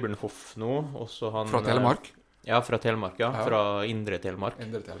en Vebjørn Hoff nå. Også han, fra Telemark? Ja, fra Telemark, ja. Fra Indre Telemark.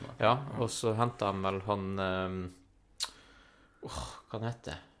 Indre Telemark. Ja, og så hentet de vel han... hva han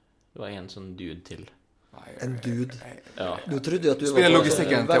heter? Det var en sånn dude til. En dude. Ja. Du trodde at du spiller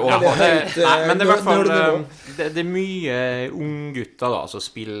logistikken til Odd. Nei, men det i hvert fall det mye unggutter da som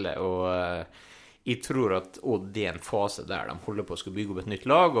spiller, og jeg tror at Odd en fase der de holder på å skulle bygge opp et nytt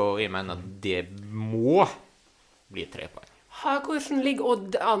lag, og jeg mener at det må bli 3 poeng. Hvordan ligger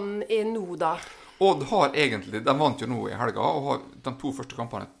Odd an nå da? Odd har egentlig, de vant jo nå i helga, og har de 2 første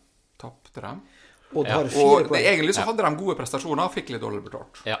kampene tappte dem. Odd har 4 Og poeng. egentlig så hadde de gode prestasjoner, og fikk litt dårlig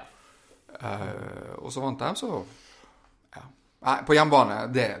betalt. Ja. Og så vant de, så ja. Nei, på hjemmebane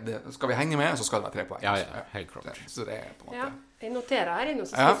det skal vi henge med, så skal det være 3 poeng. Ja, helt klart. Så det på en måte. Ja, jeg noterer her inne,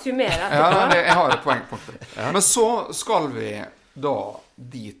 så skal jeg summere etterpå. Ja, jeg har et poeng på det. Men så skal vi da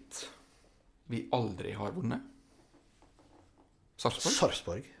dit vi aldri har vunnet.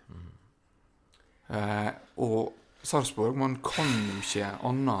 Sarpsborg. Og Sarpsborg, man kan jo ikke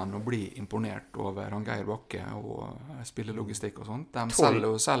annet enn å bli imponert over Geir Bakke og spillelogistikk og sånt. De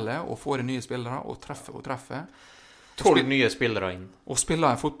selger og får inn nye spillere og treffer. 12 nye spillere inn. Og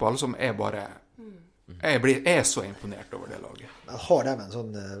spiller en fotball som bare... Jeg så imponert over det laget. Har de en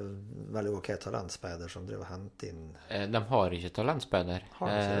sånn veldig ok talentspeider som driver og henter inn... De har ikke talentspeider.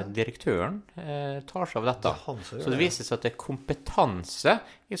 Direktøren tar seg av dette. Så det viser seg at det kompetanse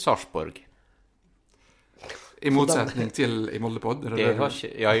i Sarpsborg. I motsetning til i Moldepod? Ja,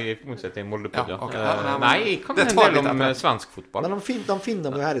 i motsetning til i Moldepod, ja. Okay. Nei, jeg kan en del om svensk fotball. Men de finner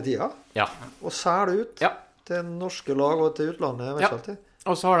dem jo her i tida. Ja. Og selger ut til norske lag og til utlandet. Vet ikke alltid.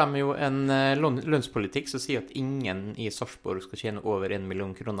 Og så har de jo en lønnspolitikk som sier at ingen i Sarpsborg skal tjene over 1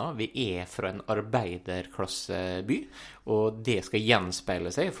 million kroner. Vi fra en arbeiderklasseby, og det skal gjenspeile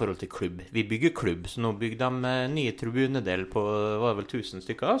seg i forhold til klubb. Vi bygger klubb, så nå bygger de nye tribunedel på, var det vel 1000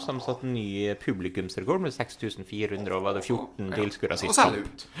 stykker, som satt en ny publikumsrekord med 6400, og var det 14 tilskuere sist. Og selge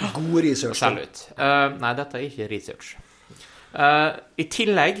ut. God research. Og selge ut. Nei, dette er ikke research. I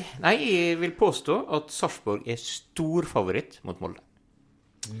tillegg, jeg vil påstå at Sarpsborg stor favoritt mot Molde.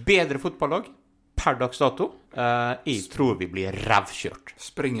 Bedre fotballag per dags dato. Jeg tror vi blir revkjørt.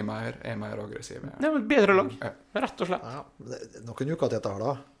 Springer mer, mer aggressive. Det var bedre lag, rett og slett. Ja, noen uker til dette her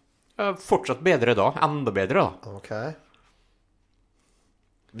da. Fortsatt bedre da, enda bedre da. Ok.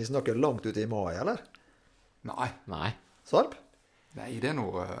 Vi snakker langt ut i mai, eller? Nei. Sarp? Nei, det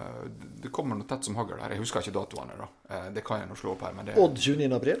noe... Det kommer noe tett som hagl der. Jeg husker ikke datoene da. Det kan jeg nå slå opp her, men det... Odd 29.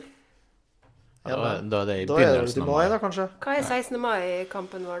 april? Ja, da det i da begynnelsen det i mai da, kanskje? Hva 16.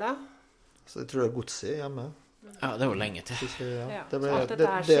 mai-kampen vår da? Så jeg tror det Godset hjemme. Ja, det var lenge til. Ja.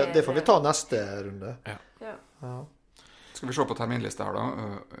 Det får vi ta neste runde. Ja. Skal vi se på terminlista her da?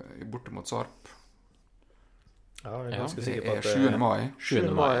 Borte mot Sarp. Ja, jeg er ganske Det sikker på at 7. mai.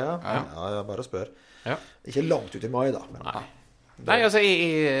 7. mai, ja. Ja, bare spør. Ja. Ikke langt ut i mai da. Men... Nei, altså,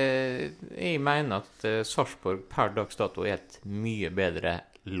 jeg mener at Sarpsborg per dags dato et mye bedre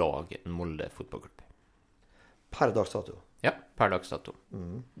lag enn Molde fotballklubb. Per dags dato? Ja, per dags dato.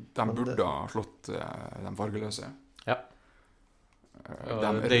 De burde ha slått de fargeløse. Ja.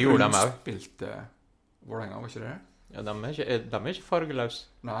 Det gjorde de også. Spilte Vålerenga, var ikke det? Ja, de er ikke fargeløse.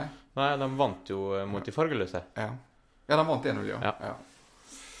 Nei, de vant jo mot de fargeløse. Ja, de vant 1-0, Ja.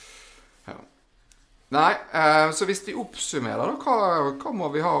 Ja. Nei, så hvis vi oppsummerer da, hva må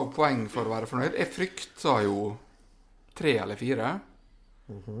vi ha poeng for å være fornøyd? Jeg frykter jo 3 eller 4.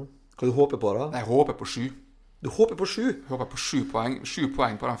 Hva du håper på da? Jeg håper på 7. Du håper på 7. Jeg håper på 7 poeng. 7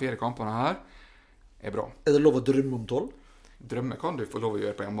 poeng på de 4 kampene her er bra. Er det lov å drømme om 12? Drømme kan du få lov å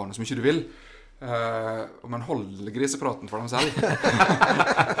gjøre på hjemmebane så mye du vil. Men hold grisepraten for dem selv.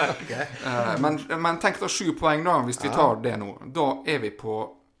 Men tenk da 7 poeng da, hvis vi tar det nå. Da er vi på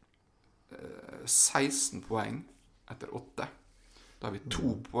 16 poeng etter 8. Da har vi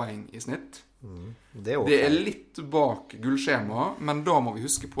 2 poeng i snitt. Det er, Det er litt bak gullskjema, men da må vi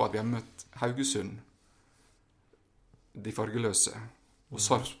huske på at vi har møtt Haugesund, de fargeløse, og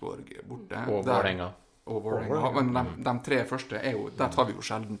Sarpsborg borte. Og Vålerenga. Og Vålerenga. Men de 3 første er jo, der tar vi jo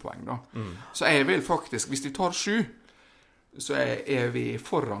sjelden poeng da. Så jeg vil faktisk, hvis vi tar 7, så er vi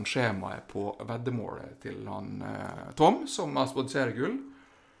foran skjemaet på veddemålet til han Tom, som har spådd seriegull.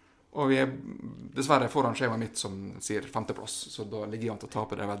 Og vi er dessverre foran skjemaet mitt som sier 5. plass, så da ligger jeg an til å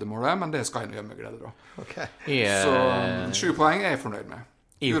tape det veddemålet, men det skal jeg nå gjøre med glede da. Så 7 poeng er jeg fornøyd med.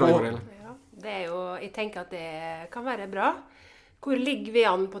 Ja, det er jo, jeg tenker at det kan være bra. Hvor ligger vi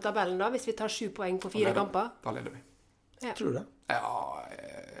an på tabellen da, hvis vi tar 7 poeng på 4 kamper? Da leder vi. Ja. Tror du det? Ja,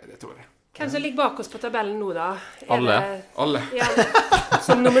 det tror jeg. Hvem som ligger bak oss på tabellen nå da? Alle. Alle. Ja,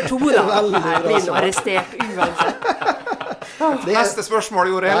 som nummer 2 da. Her blir nå arrestert uansett. Neste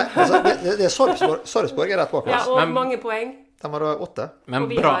spørsmål, Joril. Nei, altså, det er Sarpsborg er rett bak oss. Ja, og mange poeng. De har 8. Men Og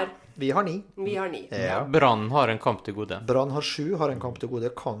Vi har 9. vi har 9. Ja. Brann har en kamp til gode. Brann har 7, har en kamp til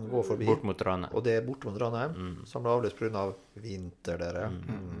gode, kan gå forbi. Bort mot Ranheim. Og det er borte mot Ranheim, som ble avlyst på grunn av vinter, dere.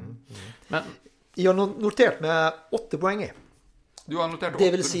 Men Jeg har notert med 8 poeng. Du har notert 8.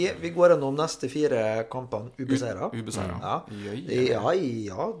 Det vil si, vi går gjennom neste 4 kampene ubeseiret. Ubeseiret. Ja.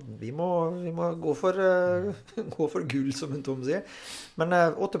 Ja, vi må gå for gull, som en Tom sier. Men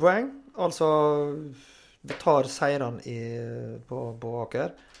 8 poeng, altså vi tar seirene på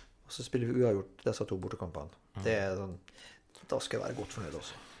Aker, og så spiller vi uavgjort disse 2 bortekampene. Det er sånn, da skal jeg være godt fornøyd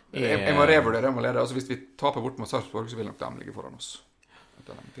også. Jeg må revurdere, jeg må lede. Altså, hvis vi taper bort mot Sarpsborg, så vil nok de ligge foran oss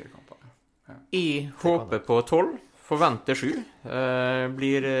etter de 4 kampene. Ja. jeg håper på 12. Forventer 7.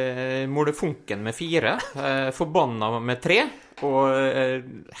 Blir molefunken med 4. Forbanna med 3. Og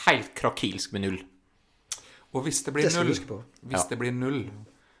helt krakilsk med 0. Og hvis det blir Det skal 0, du huske på. hvis det blir 0,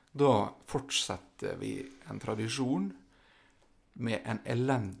 da fortsetter vi en tradisjon med en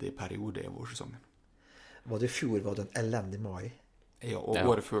elendig periode i vårsesongen. Var det i fjor var det en elendig mai? Ja, og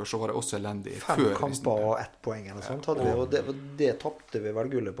året før så var det også elendig. 5 kamper og 1 poeng eller sånt hadde vi, og det tappte vi vel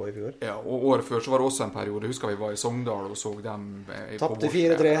gullet på i fjor. Ja, og året før så var det også en periode. Husker vi var i Sogndal og så dem på Tappte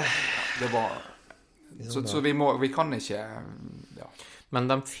vårs- 4-3. Ja, det var... Så vi kan ikke... Ja. Men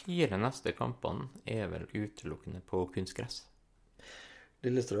de 4 neste kampene er vel utelukkende på kunstgress.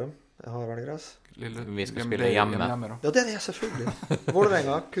 Lillestrøm, jeg har vel gress. Vi skal spille hjemme. da. Ja, det er det selvfølgelig.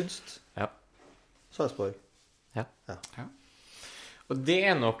 Vålerenga, kunst. Ja. Sarpsborg. Ja. Ja. Og det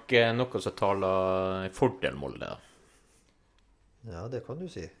er nok noe som taler fordel Molde. Ja, det kan du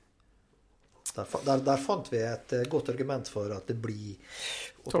si. Der fant vi et godt argument for at det blir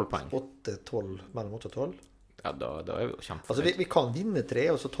 12 poeng. 8-12, mellom 8 og 12. Ja, da er vi jo Altså, kjempefornøyd. vi kan vinne 3,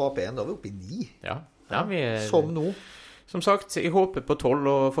 og så tape 1, da er vi oppe i 9. Ja, vi er... Som nå. Som sagt, jeg håper på 12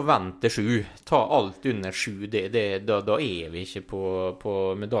 og forventer 7. Ta alt under 7, da er vi ikke på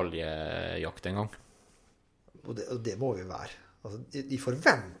medaljejakt engang. Og det må vi være. Altså, de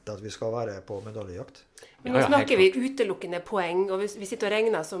forventer at vi skal være på medaljejakt. Men nå snakker vi utelukkende poeng, og vi sitter og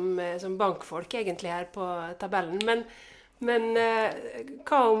regner som bankfolk egentlig her på tabellen. Men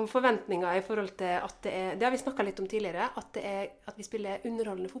hva om forventninger i forhold til at det har vi snakket litt om tidligere, at vi spiller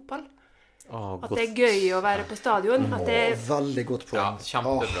underholdende fotball? At det er gøy å være på stadion? Veldig godt poeng. Ja,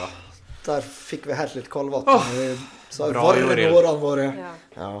 kjempebra. Der fikk vi helt litt kaldvatten. Så bra, varme Joril. årene våre.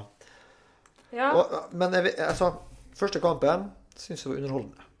 Ja. Ja. Men første kampen synes jeg var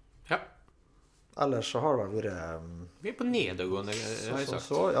underholdende. Ja. Ellers så har det vel vært Vi er på nedadgående, har jeg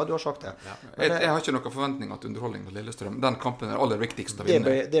sagt. ja, du har sagt det. Ja. Jeg har ikke noen forventninger til underholdning på Lillestrøm. Den kampen er aller viktigst å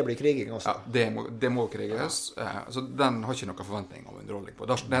vinne. Det blir kriging også. Ja, det må kriges. Så den har ikke noen forventning om underholdning på.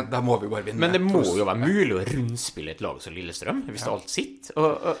 Der må vi bare vinne. Men det må jo være mulig å rundspille et lag som Lillestrøm, hvis det alt sitter.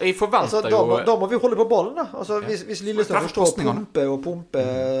 Og jeg forventer Da må vi holde på ballen, da. Altså, hvis Lillestrøm Treffe forstår postningene. å pumpe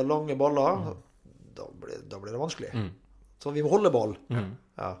lange baller, da blir det vanskelig. Så vi må holde ball.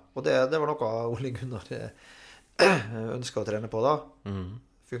 Ja. Og det var noe Ole Gunnar ønsket å trene på da.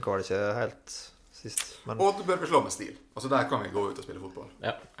 Funket vel ikke helt sist. Men, Og du bør vi slå med stil. Altså der kan vi gå ut og spille fotball.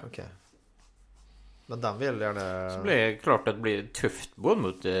 Ja. ok. Men de vil gjerne... Så blir det klart at det blir tøft både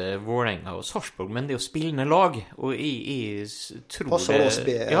mot Vålerenga og Sarpsborg, men det er jo spillende lag, og jeg tror Passer oss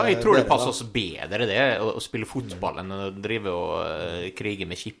jeg tror det bedre, passer da. oss bedre det, å spille fotball enn å drive og krige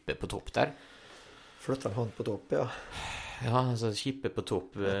med kippe på topp der. Flytter en hånd på topp, ja. Ja, altså Kippe på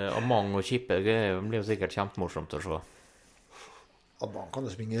topp. Amang og Kippe det blir jo sikkert kjempemorsomt å se. Man kan jo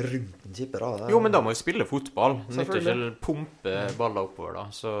springe rundt en Kippe, da. Jo, men da må vi spille fotball. Nytter ikke å pumpe baller oppover, da.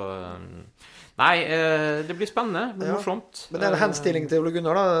 Så nei, det blir spennende. Det blir morsomt. Men det er en henstilling til Ole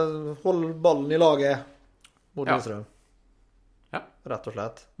Gunnar, da. Hold ballen i laget mot Lillestrøm. Ja. Rett og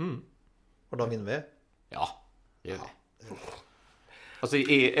slett. Og da vinner vi. Ja, det gjør vi. Altså,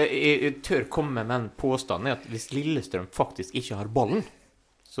 jeg tør komme med en påstand at hvis Lillestrøm faktisk ikke har ballen,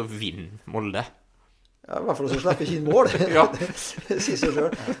 så vinner Molde. Ja, i hvert fall så slipper ikke inn mål. Ja. Det sier seg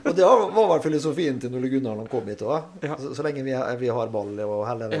selv. Og det var i hvert fall filosofien til Ole Gunnar når han kom hit også. Ja. Så lenge vi har ball og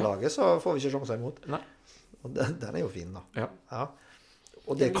heller det laget, så får vi ikke sjanser imot. Nei. Og den er jo fin, da. Ja.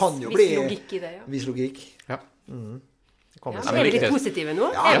 Og det kan jo bli... Viss logikk i det, ja. Viss logikk. Ja. Er vi litt positive nå?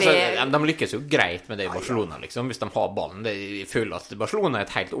 Ja, altså, de lykkes jo greit med det i Barcelona, liksom, hvis de har ballen. Jeg føler at Barcelona er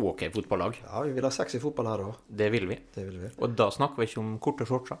et helt ok fotballag. Ja, vi vil ha sexy fotball her også. Det vil vi. Og da snakker vi ikke om korte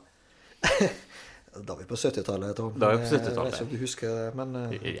shortser. Da er vi på 70-tallet, Tom. Da er vi på 70-tallet. Jeg vet ikke om du husker det, men...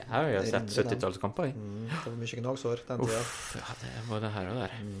 Jeg har jo sett 70-tallskamper. Det var mye gnagsår den tiden. Ja, det var det her og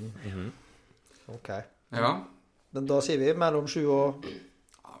der. Ok. Ja. Men da sier vi mellom 7 og...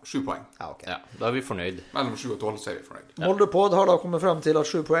 7 poeng. Ja, ok. Ja, da er vi fornøyd. Mellom 7 og 12 så er vi fornøyd. Moldepod har da kommet frem til at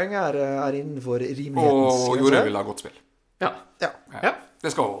 7 poeng er innenfor rimelighetens... Og Jorø vil ha godt spill. Ja.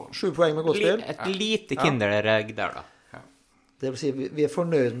 Det skal... 7 poeng med godt spill. Et lite kinderegg der, da. Det vil si, vi er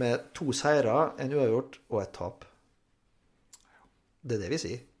fornøyd med 2 seire, en uavgjort og et tap. Det er det vi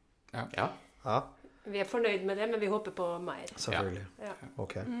sier. Ja. Vi er fornøyd med det, men vi håper på mer. Selvfølgelig. Ja.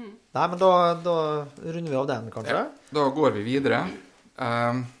 Ok. Nei, men da runder vi av den, kanskje? Ja. Da går vi videre.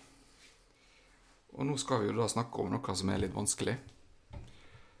 Og nå skal vi jo da snakke om noe som er litt vanskelig.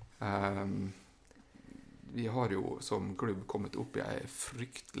 Vi har jo som klubb kommet opp i en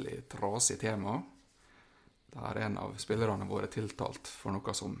fryktelig trasig tema. Der en av spillerne våre tiltalt for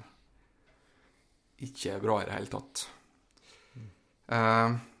noe som ikke er bra i det hele tatt.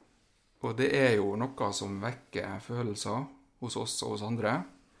 Og det er jo noe som vekker følelser hos oss og hos andre,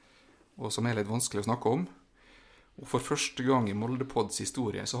 og som er litt vanskelig å snakke om. Og for første gang i Moldepods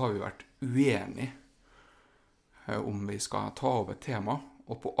historie så har vi vært uenige om vi skal ta over et tema,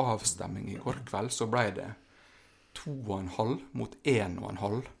 og på avstemming i går kveld så ble det 2,5 mot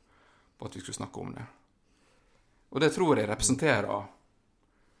 1,5 på at vi skulle snakke om det. Og det tror jeg representerer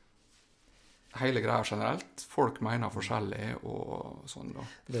hele greia generelt. Folk mener forskjellig og sånn da.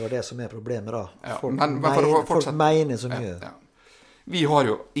 Det var det som er problemet da. Ja, folk mener så mye. Ja. Vi har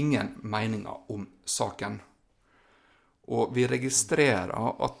jo ingen meninger om saken. Og vi registrerer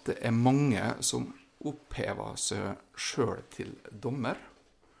at det er mange som opphever seg selv til dommer.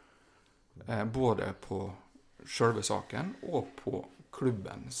 Både på selve saken og på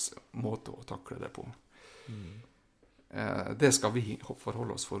klubbens måte å takle det på. Det skal vi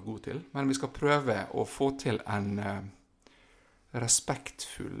forholde oss for gode til, men vi skal prøve å få til en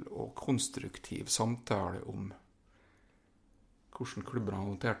respektfull og konstruktiv samtale om hvordan klubben har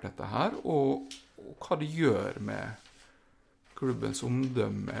håndtert dette her, og hva det gjør med klubbens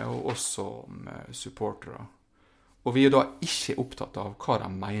omdømme og også med supportere. Og vi er da ikke opptatt av hva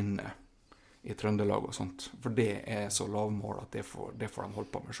de mener i Trøndelag og sånt, for det er så lavmål at det får de holde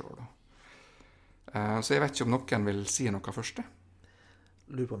på med selv da. Så jeg vet ikke om noen vil si noe først.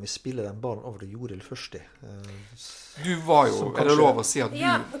 Lurer på om vi spiller den ballen over til Joril først. Du var jo, er det lov å si at du...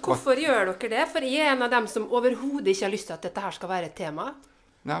 Ja, hvorfor gjør dere det? For jeg er en av dem som overhodet ikke har lyst til at dette her skal være et tema.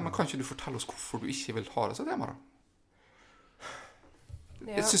 Nei, men kan ikke du fortelle oss hvorfor du ikke vil ha det som tema da?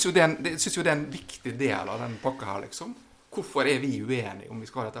 Ja. Jeg synes jo det er en viktig del av den pakka her, liksom. Hvorfor er vi uenige om vi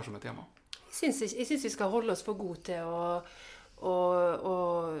skal ha dette som et tema? Jeg synes vi skal holde oss for gode til å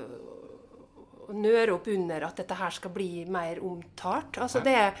nøre opp under at dette her skal bli mer omtalt. Altså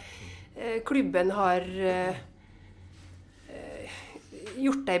klubben har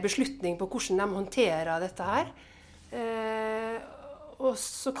gjort en beslutning på hvordan de håndterer dette her. Og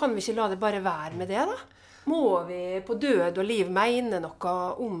så kan vi ikke la det bare være med det da. Må vi på død og liv mene noe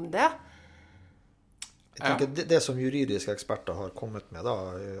om det? Jeg tenker det som juridiske eksperter har kommet med da,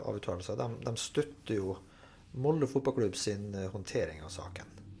 av uttalelser, de støtter jo Molde fotballklubb sin håndtering av saken.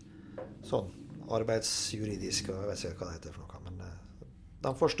 Sånn arbeidsjuridisk, og jeg vet ikke hva det heter for noe, men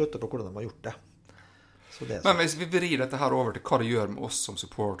de får støtte på hvordan de har gjort det. Så det men hvis vi vrir dette her over til hva det gjør med oss som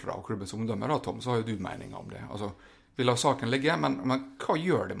supportere og klubbens omdømme da, Tom, så har jo du mening om det. Altså, vi lar saken ligge, men hva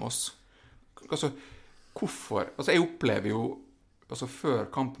gjør det med oss? Altså, hvorfor? Altså, jeg opplever jo, altså før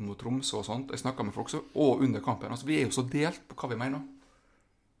kampen mot Tromsø og sånt, jeg snakker med folk så, og under kampen, altså vi er jo så delt på hva vi mener.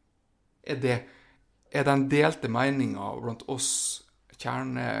 Er den delte meningen blant oss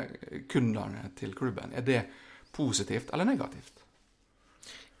kjernekundene til klubben, er det positivt eller negativt?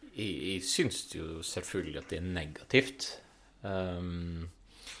 Jeg syns jo selvfølgelig at det negativt.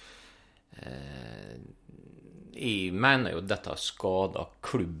 Jeg mener jo at dette har skadet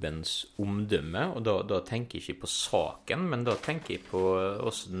klubbens omdømme, og da tenker jeg ikke på saken, men da tenker jeg på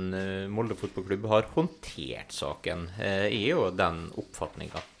hvordan Molde fotballklubb har håndtert saken. Jeg er jo den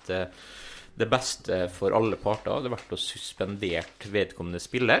oppfatning at det beste for alle parter hadde vært å suspendere vedkommende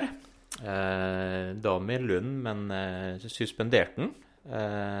spiller. Da med lønn, men suspendert den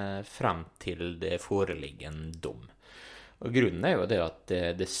frem til det foreligger en dom. Og grunnen er jo det at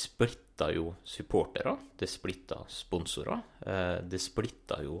det splitter jo supportere, det splitter sponsorer, det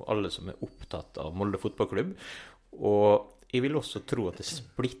splitter jo alle som er opptatt av Molde fotballklubb, og jeg vil også tro at det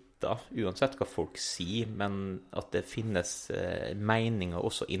splitter, uansett hva folk sier, men at det finnes meninger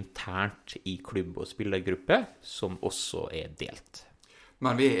også internt i klubb og spillergruppe, som også er delt.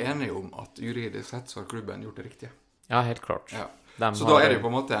 Men vi er enige om at juridisk sett så har klubben gjort det riktige. Ja, helt klart. Ja. Så da er det jo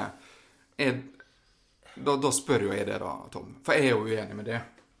på en måte... Da spør jo jeg det da, Tom. For jeg er jo uenig med det.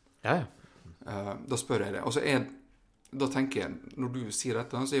 Ja. Da spør jeg det. Og så da tenker jeg, når du sier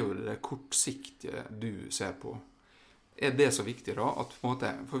dette, så er jo det kortsiktige du ser på. Er det så viktig da, at på en måte...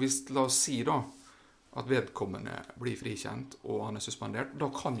 For hvis, la oss si da, at vedkommende blir frikjent, og han er suspendert, da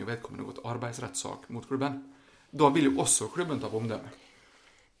kan jo vedkommende gå til arbeidsrettssak mot klubben. Da vil jo også klubben ta på omdømme.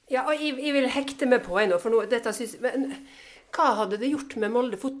 Ja, og jeg vil hekte meg på ennå, for dette synes... Men hva hadde det gjort med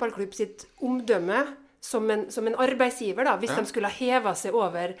Molde fotballklubb sitt omdømme som en arbeidsgiver, da, hvis de skulle ha hevet seg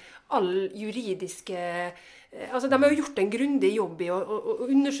over all juridiske... Altså, de har jo gjort en grundig jobb i å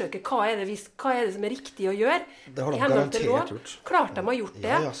undersøke hva er det som er riktig å gjøre. Det har de garantert gjort. Klart de har gjort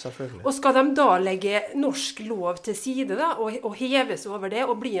det. Ja, selvfølgelig. Og skal de da legge norsk lov til side da, og heve seg over det,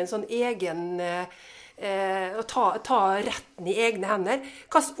 og bli en sånn egen... og ta retten i egne hender.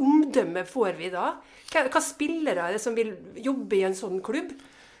 Hva omdømme får vi da? Hva spillere er det som vil jobbe i en sånn klubb?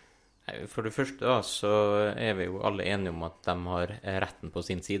 For det første da, så er vi jo alle enige om at de har retten på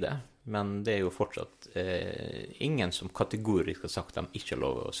sin side. Men det er jo fortsatt ingen som kategorisk har sagt at de ikke har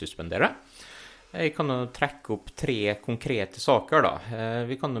lov å suspendere. Jeg kan jo trekke opp 3 konkrete saker da.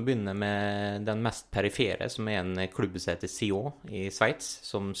 Vi kan jo begynne med den mest perifere, som er en klubb som heter Sion i Sveits,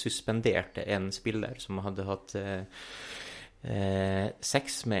 som suspenderte en spiller som hadde hatt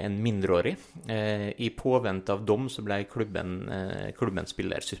sex med en mindreårig. I påvent av dom så ble klubbens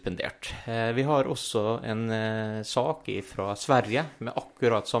spiller suspendert. Vi har også en sak fra Sverige med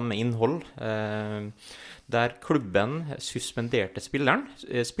akkurat samme innhold, der klubben suspenderte spilleren.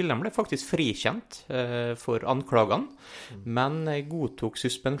 Spilleren ble faktisk frikjent for anklagene, men godtok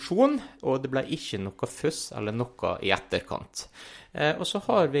suspensjon, og det ble ikke noe føss eller noe i etterkant. Og så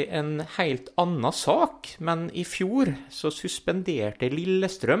har vi en helt annen sak, men i fjor så suspenderte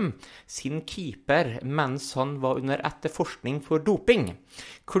Lillestrøm sin keeper mens han var under etterforskning for doping.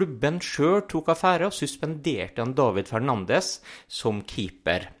 Klubben selv tok affære og suspenderte han David Fernandes som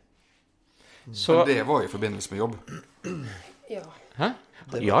keeper. Så, men det var i forbindelse med jobb. Ja. Hæ?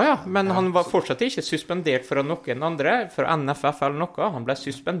 Ja, men han var fortsatt ikke suspendert fra noen andre, fra NFF eller noe. Han ble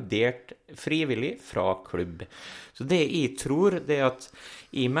suspendert frivillig fra klubb. Så det jeg tror, det er at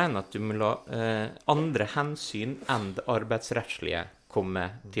jeg mener at du må la andre hensyn enn det arbeidsrettslige komme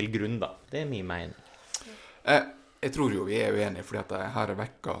til grunn da. Det er min mening. Jeg tror jo vi er uenige, fordi at det her er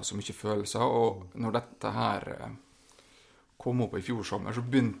vekket så mye følelser, og når dette her kom opp i fjor sommer, så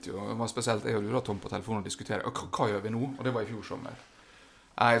begynte jo, det var spesielt jeg og du da, Tom, på telefonen og diskutere, hva gjør vi nå? Og det var i fjor sommer.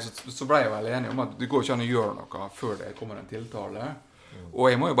 Så ble jeg vel enig om at det går ikke an å gjøre noe før det kommer en tiltale. Og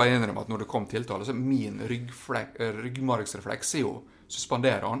jeg må jo bare innrømme at når det kom tiltale, så min ryggmargsrefleks er jo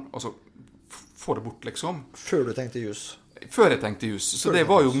suspendere han, og så få det bort, liksom. Før du tenkte jus. Før jeg tenkte jus. Så det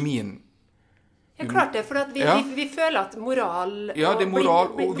var jo min... Ja, klart det, for at vi føler at moral, ja, det er moral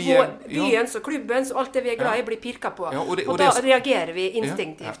og byens og klubbens og alt det vi er glad i blir pirket på. Ja, og da reagerer vi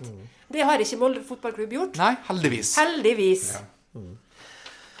instinktivt. Ja. Det har ikke Molde fotballklubb gjort. Nei, heldigvis. Heldigvis. Ja.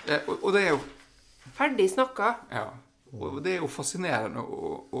 Og det er jo... Ferdig snakket. Ja. Og det er jo fascinerende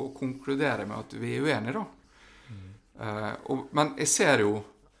å konkludere med at vi er uenige, da. Men jeg ser jo...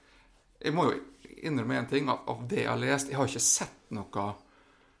 Jeg må jo innrømme en ting, at av det jeg har lest, jeg har ikke sett noe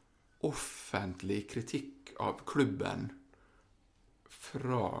offentlig kritikk av klubben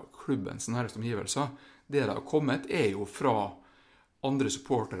fra klubbens nærmeste omgivelser. Det har kommet er jo fra andre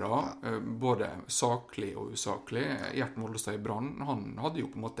supportere, både saklig og usaklig. Gjert Moldestad i Brann, han hadde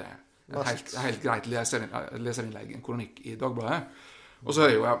jo på en måte helt greit leserinnlegg, en kronikk i Dagbladet. Og så har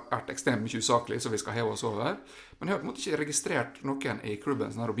jeg jo vært ekstremt mye usaklig, så vi skal heve oss over. Men jeg har på en måte ikke registrert noen i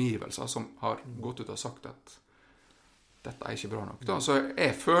klubbens nær omgivelser som har gått ut og sagt at dette er ikke bra nok. Da. Så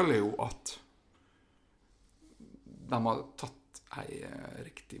jeg føler jo at de har tatt en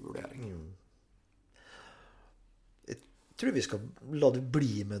riktig vurdering. Jeg tror vi skal la det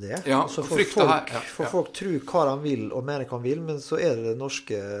bli med det. Ja, så for folk tror hva de vil og mener hva de vil, men så er det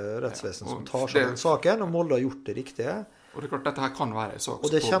norske rettsvesen som tar seg den saken, og Molde har gjort det riktige. Og det er klart, dette her kan være en sak og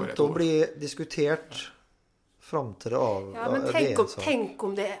det kommer til å bli diskutert frem til det av. Ja, men tenk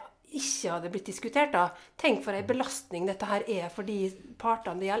om det ikke hadde blitt diskutert da. Tenk for en belastning dette her er for de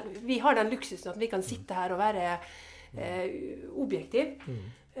partene det gjelder. Vi har den luksusen at vi kan sitte her og være objektiv.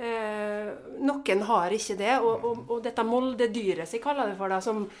 Noen har ikke det, og dette moldedyret, som jeg kaller det for da,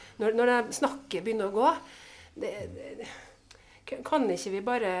 som når det snakket begynner å gå, kan ikke vi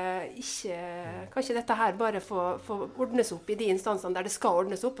bare kan ikke dette her bare få ordnes opp i de instansene der det skal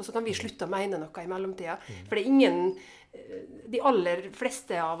ordnes opp, og så kan vi slutte å mene noe i mellomtida. For det er de aller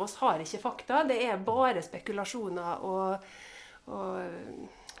fleste av oss har ikke fakta, det er bare spekulasjoner og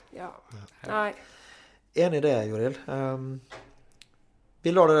ja, nei. Enig i det, Joril.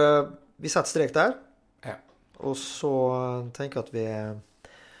 Vi setter strek der, og så tenker jeg at vi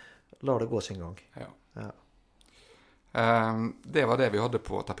lar det gå sin gang. Ja. Det var det vi hadde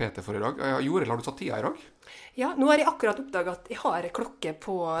på tapetet for i dag. Joril, har du tatt tida i dag? Ja, nå har jeg akkurat oppdaget at jeg har en klokke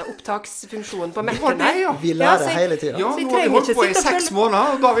på opptaksfunksjonen på Mac-en. Vi lærer hele tiden. Ja, nå har vi holdt på i 6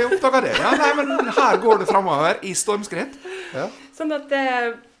 måneder, og da har vi oppdaget det. Ja, nei, men her går det fremover i stormskritt. Ja. Sånn at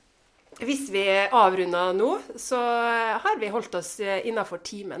hvis vi avrunder nå, så har vi holdt oss innenfor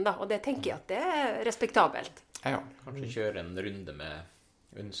timen, da. Og det tenker jeg at det er respektabelt. Ja. Kanskje kjøre en runde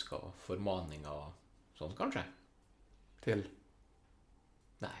med ønsker og formaninger og sånn, kanskje? Til?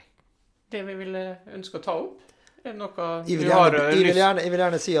 Nei. Det vi ville ønske å ta opp. Er det noe jeg vil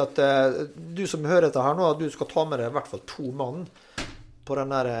gjerne si at du som hører dette her nå, at du skal ta med deg i hvert fall 2 mann på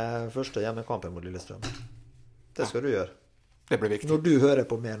den der første hjemmekampen mot Lillestrøm. Det skal du gjøre. Det blir viktig. Når du hører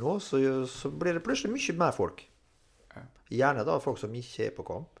på meg nå, så blir det plutselig mye mer folk. Gjerne da folk som ikke er på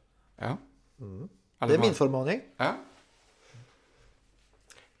kamp. Ja. Det er min formaning. Ja.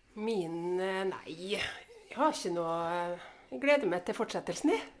 Nei, jeg har ikke noe. Jeg gleder meg til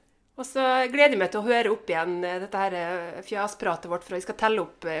fortsettelsen. Og så gleder jeg meg til å høre opp igjen dette her fjaspratet vårt, for jeg skal telle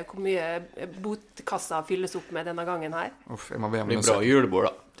opp hvor mye botkassa fylles opp med denne gangen her. Uff, jeg må be om det blir bra julebord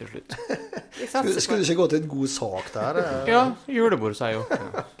da, til slutt. Skulle du ikke gå til en god sak der? Ja, julebord, sier jeg jo.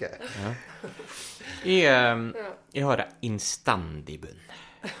 Okay. Ja. Jeg har en innstendig bunn.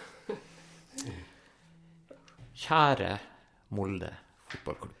 Kjære Molde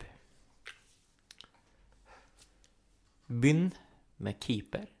fotballklubb. Begynn med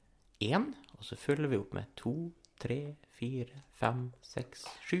keeper 1, og så følger vi opp med 2, 3, 4, 5, 6,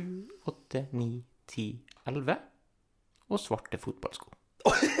 7, 8, 9, 10, 11 og svarte fotballsko.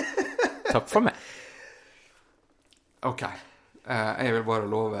 Takk for meg. Ok. Jeg vil bare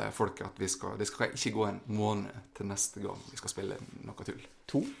love folk at det skal ikke gå en måned til neste gang vi skal spille noe tull.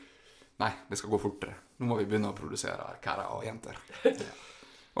 2? Nei, det skal gå fortere. Nå må vi begynne å produsere kære og jenter.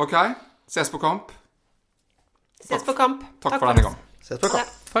 Ok, ses på kamp. Ses på kamp. Takk for denne gang. Ses på kamp.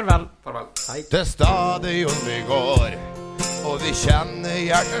 Farvel. Hei. Til stadion vi går, og vi kjenner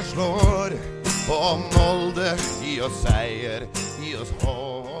hjertet slår. På Molde, gi oss seier, gi oss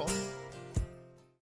håp.